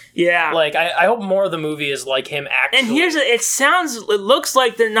impression. Yeah. I hope more of the movie is like him actually. And it looks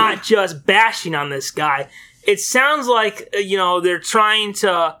like they're not just bashing on this guy. It sounds like they're trying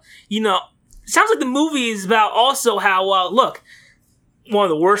to it sounds like the movie is about also how look, one of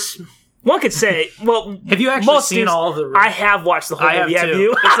the worst. One could say, well... Have you actually seen all of the Room? I have watched the whole movie. Have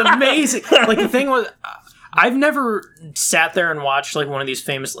you? It's amazing. The thing was... I've never sat there and watched, one of these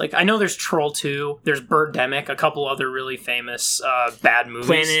famous... I know there's Troll 2, there's Birdemic, a couple other really famous bad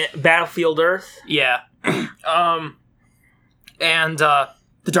movies. Battlefield Earth? Yeah. And The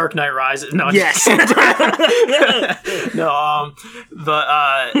Dark Knight Rises. No, yes.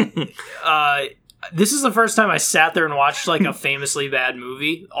 This is the first time I sat there and watched a famously bad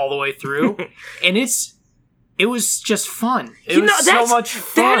movie all the way through, and it was just fun. It was so much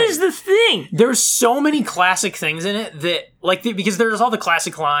fun. That is the thing. There's so many classic things in it that because there's all the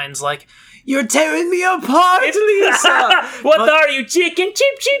classic lines "You're tearing me apart, Lisa." What are you, chicken?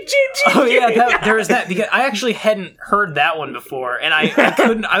 Cheep, cheep, cheep, cheep. Oh yeah, there was that because I actually hadn't heard that one before, and I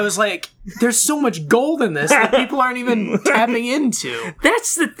couldn't. I was like, "There's so much gold in this that people aren't even tapping into."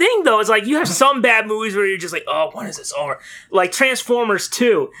 That's the thing, though. It's you have some bad movies where you're just oh, when is this over? Like Transformers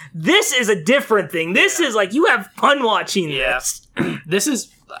 2. This is a different thing. This is you have fun watching this. This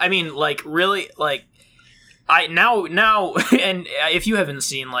is, really I now and if you haven't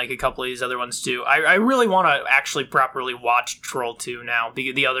seen a couple of these other ones too, I really want to actually properly watch Troll 2 now,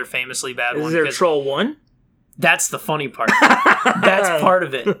 the other famously bad one. Is there Troll 1? That's the funny part. That's part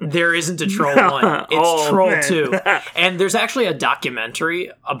of it. There isn't a Troll 1. It's Troll 2. And there's actually a documentary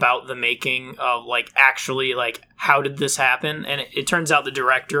about the making of, like, actually, like, how did this happen? And it turns out the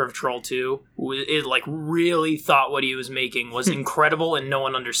director of Troll 2 really thought what he was making was incredible and no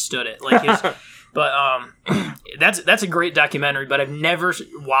one understood it. Like, that's a great documentary, but I've never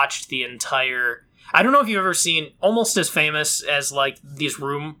watched the entire... I don't know if you've ever seen, almost as famous as, like, the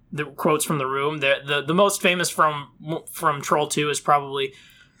quotes from The Room. The most famous from Troll 2 is probably,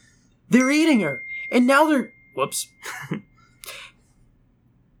 "They're eating her, and now they're..." Whoops.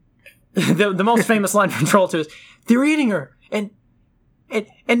 the most famous line from Troll 2 is, "They're eating her, and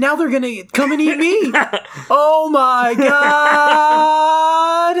now they're gonna come and eat me. Oh my god!"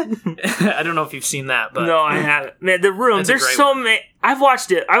 I don't know if you've seen that, but... No, I haven't. Man, The Room, there's so many... I've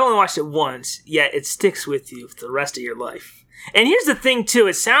watched it. I've only watched it once, yet it sticks with you for the rest of your life. And here's the thing, too.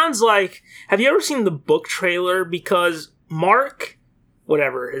 It sounds like... Have you ever seen the book trailer? Because Mark,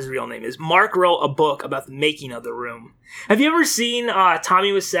 whatever his real name is, Mark wrote a book about the making of The Room. Have you ever seen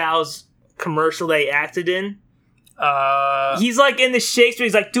Tommy Wiseau's commercial that he acted in? He's like in the Shakespeare.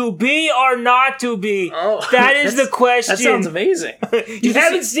 He's like, to be or not to be. Oh, that is the question. That sounds amazing. You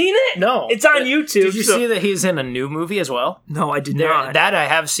haven't seen it? No, it's on YouTube. Did you see that he's in a new movie as well? No, I did not. That I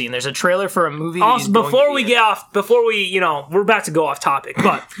have seen. There's a trailer for a movie. Also, before we we're about to go off topic.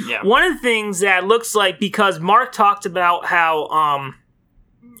 But one of the things that looks like, because Mark talked about how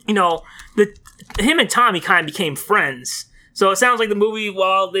him and Tommy kind of became friends. So it sounds like the movie,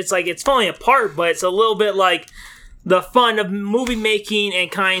 well, it's like it's falling apart, but it's a little bit like the fun of movie making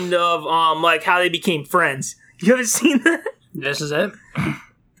and kind of like how they became friends. You haven't seen that? This is it.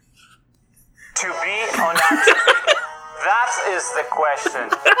 To be or not to be? That is the question.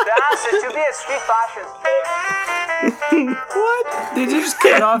 That's it. To be a street fashion. What? They just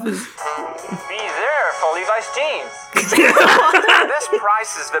cut off his... Be there for Levi's jeans. The best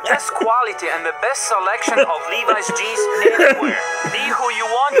prices, the best quality, and the best selection of Levi's jeans anywhere. Be who you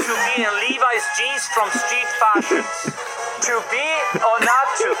want to be in Levi's jeans from Street Fashions. To be or not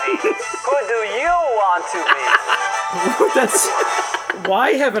to be? Who do you want to be? That's...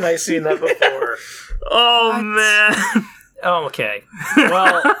 Why haven't I seen that before? Oh, what? Man. Oh, okay.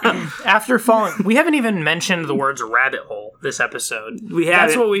 Well, after falling... We haven't even mentioned the words rabbit hole this episode. We have.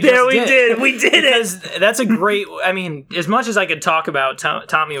 That's what we just did. We did because that's a great... I mean, as much as I could talk about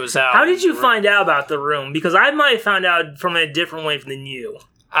Tommy Wiseau... How did you find out about The Room? Because I might have found out from a different way than you.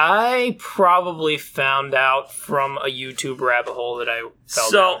 I probably found out from a YouTube rabbit hole that I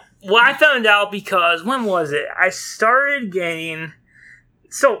fell down. Well, I found out because... When was it? I started getting...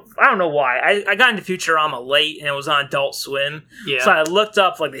 So, I don't know why. I got into Futurama late, and it was on Adult Swim. Yeah. So I looked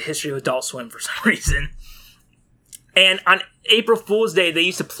up, like, the history of Adult Swim for some reason. And on April Fool's Day, they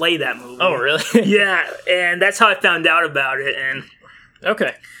used to play that movie. Oh, really? Yeah, and that's how I found out about it. And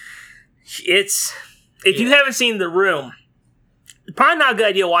okay. If you haven't seen The Room, probably not a good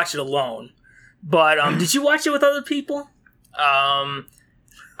idea to watch it alone. But did you watch it with other people?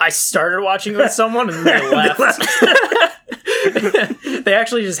 I started watching it with someone, and then they left. They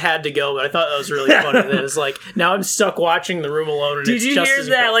actually just had to go, but I thought that was really funny. That it was like, now I'm stuck watching The Room alone, and Did you hear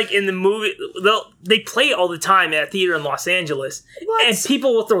that, like, in the movie, they play it all the time at a theater in Los Angeles, and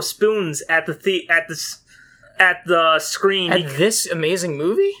people will throw spoons at the screen. At this amazing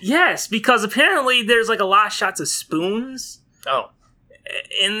movie? Yes, because apparently there's, like, a lot of shots of spoons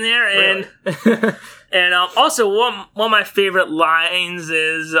in there, and... Really? And also, one of my favorite lines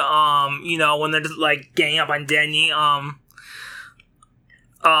is, when they're just, like, ganging up on Denny,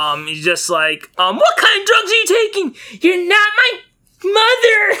 he's just like, what kind of drugs are you taking? You're not my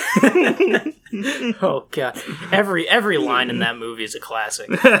mother! Oh, God. Every line in that movie is a classic.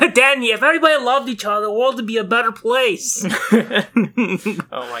 Danny, if everybody loved each other, the world would be a better place.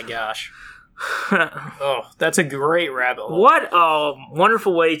 Oh, my gosh. Oh, that's a great rabbit hole. What a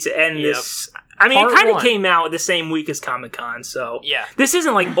wonderful way to end this. I mean, it kind of came out the same week as Comic-Con, so yeah. This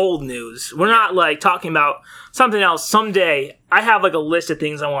isn't like old news. We're not like talking about something else. Someday, I have like a list of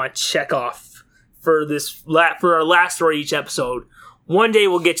things I want to check off for our last story each episode. One day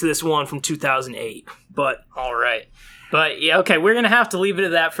we'll get to this one from 2008. But all right, but yeah, okay, we're gonna have to leave it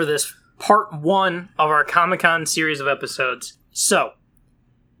at that for this part 1 of our Comic-Con series of episodes. So,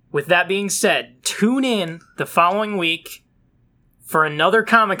 with that being said, tune in the following week for another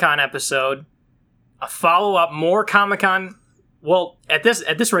Comic-Con episode. A follow-up, more Comic-Con. Well, at this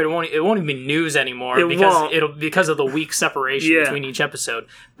rate, it won't even be news anymore because of the week separation between each episode.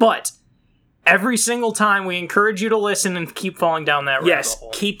 But every single time, we encourage you to listen and keep falling down that rabbit hole.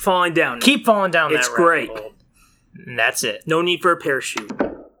 Yes, keep falling down. Keep falling down that rabbit hole. It's great. And that's it. No need for a parachute.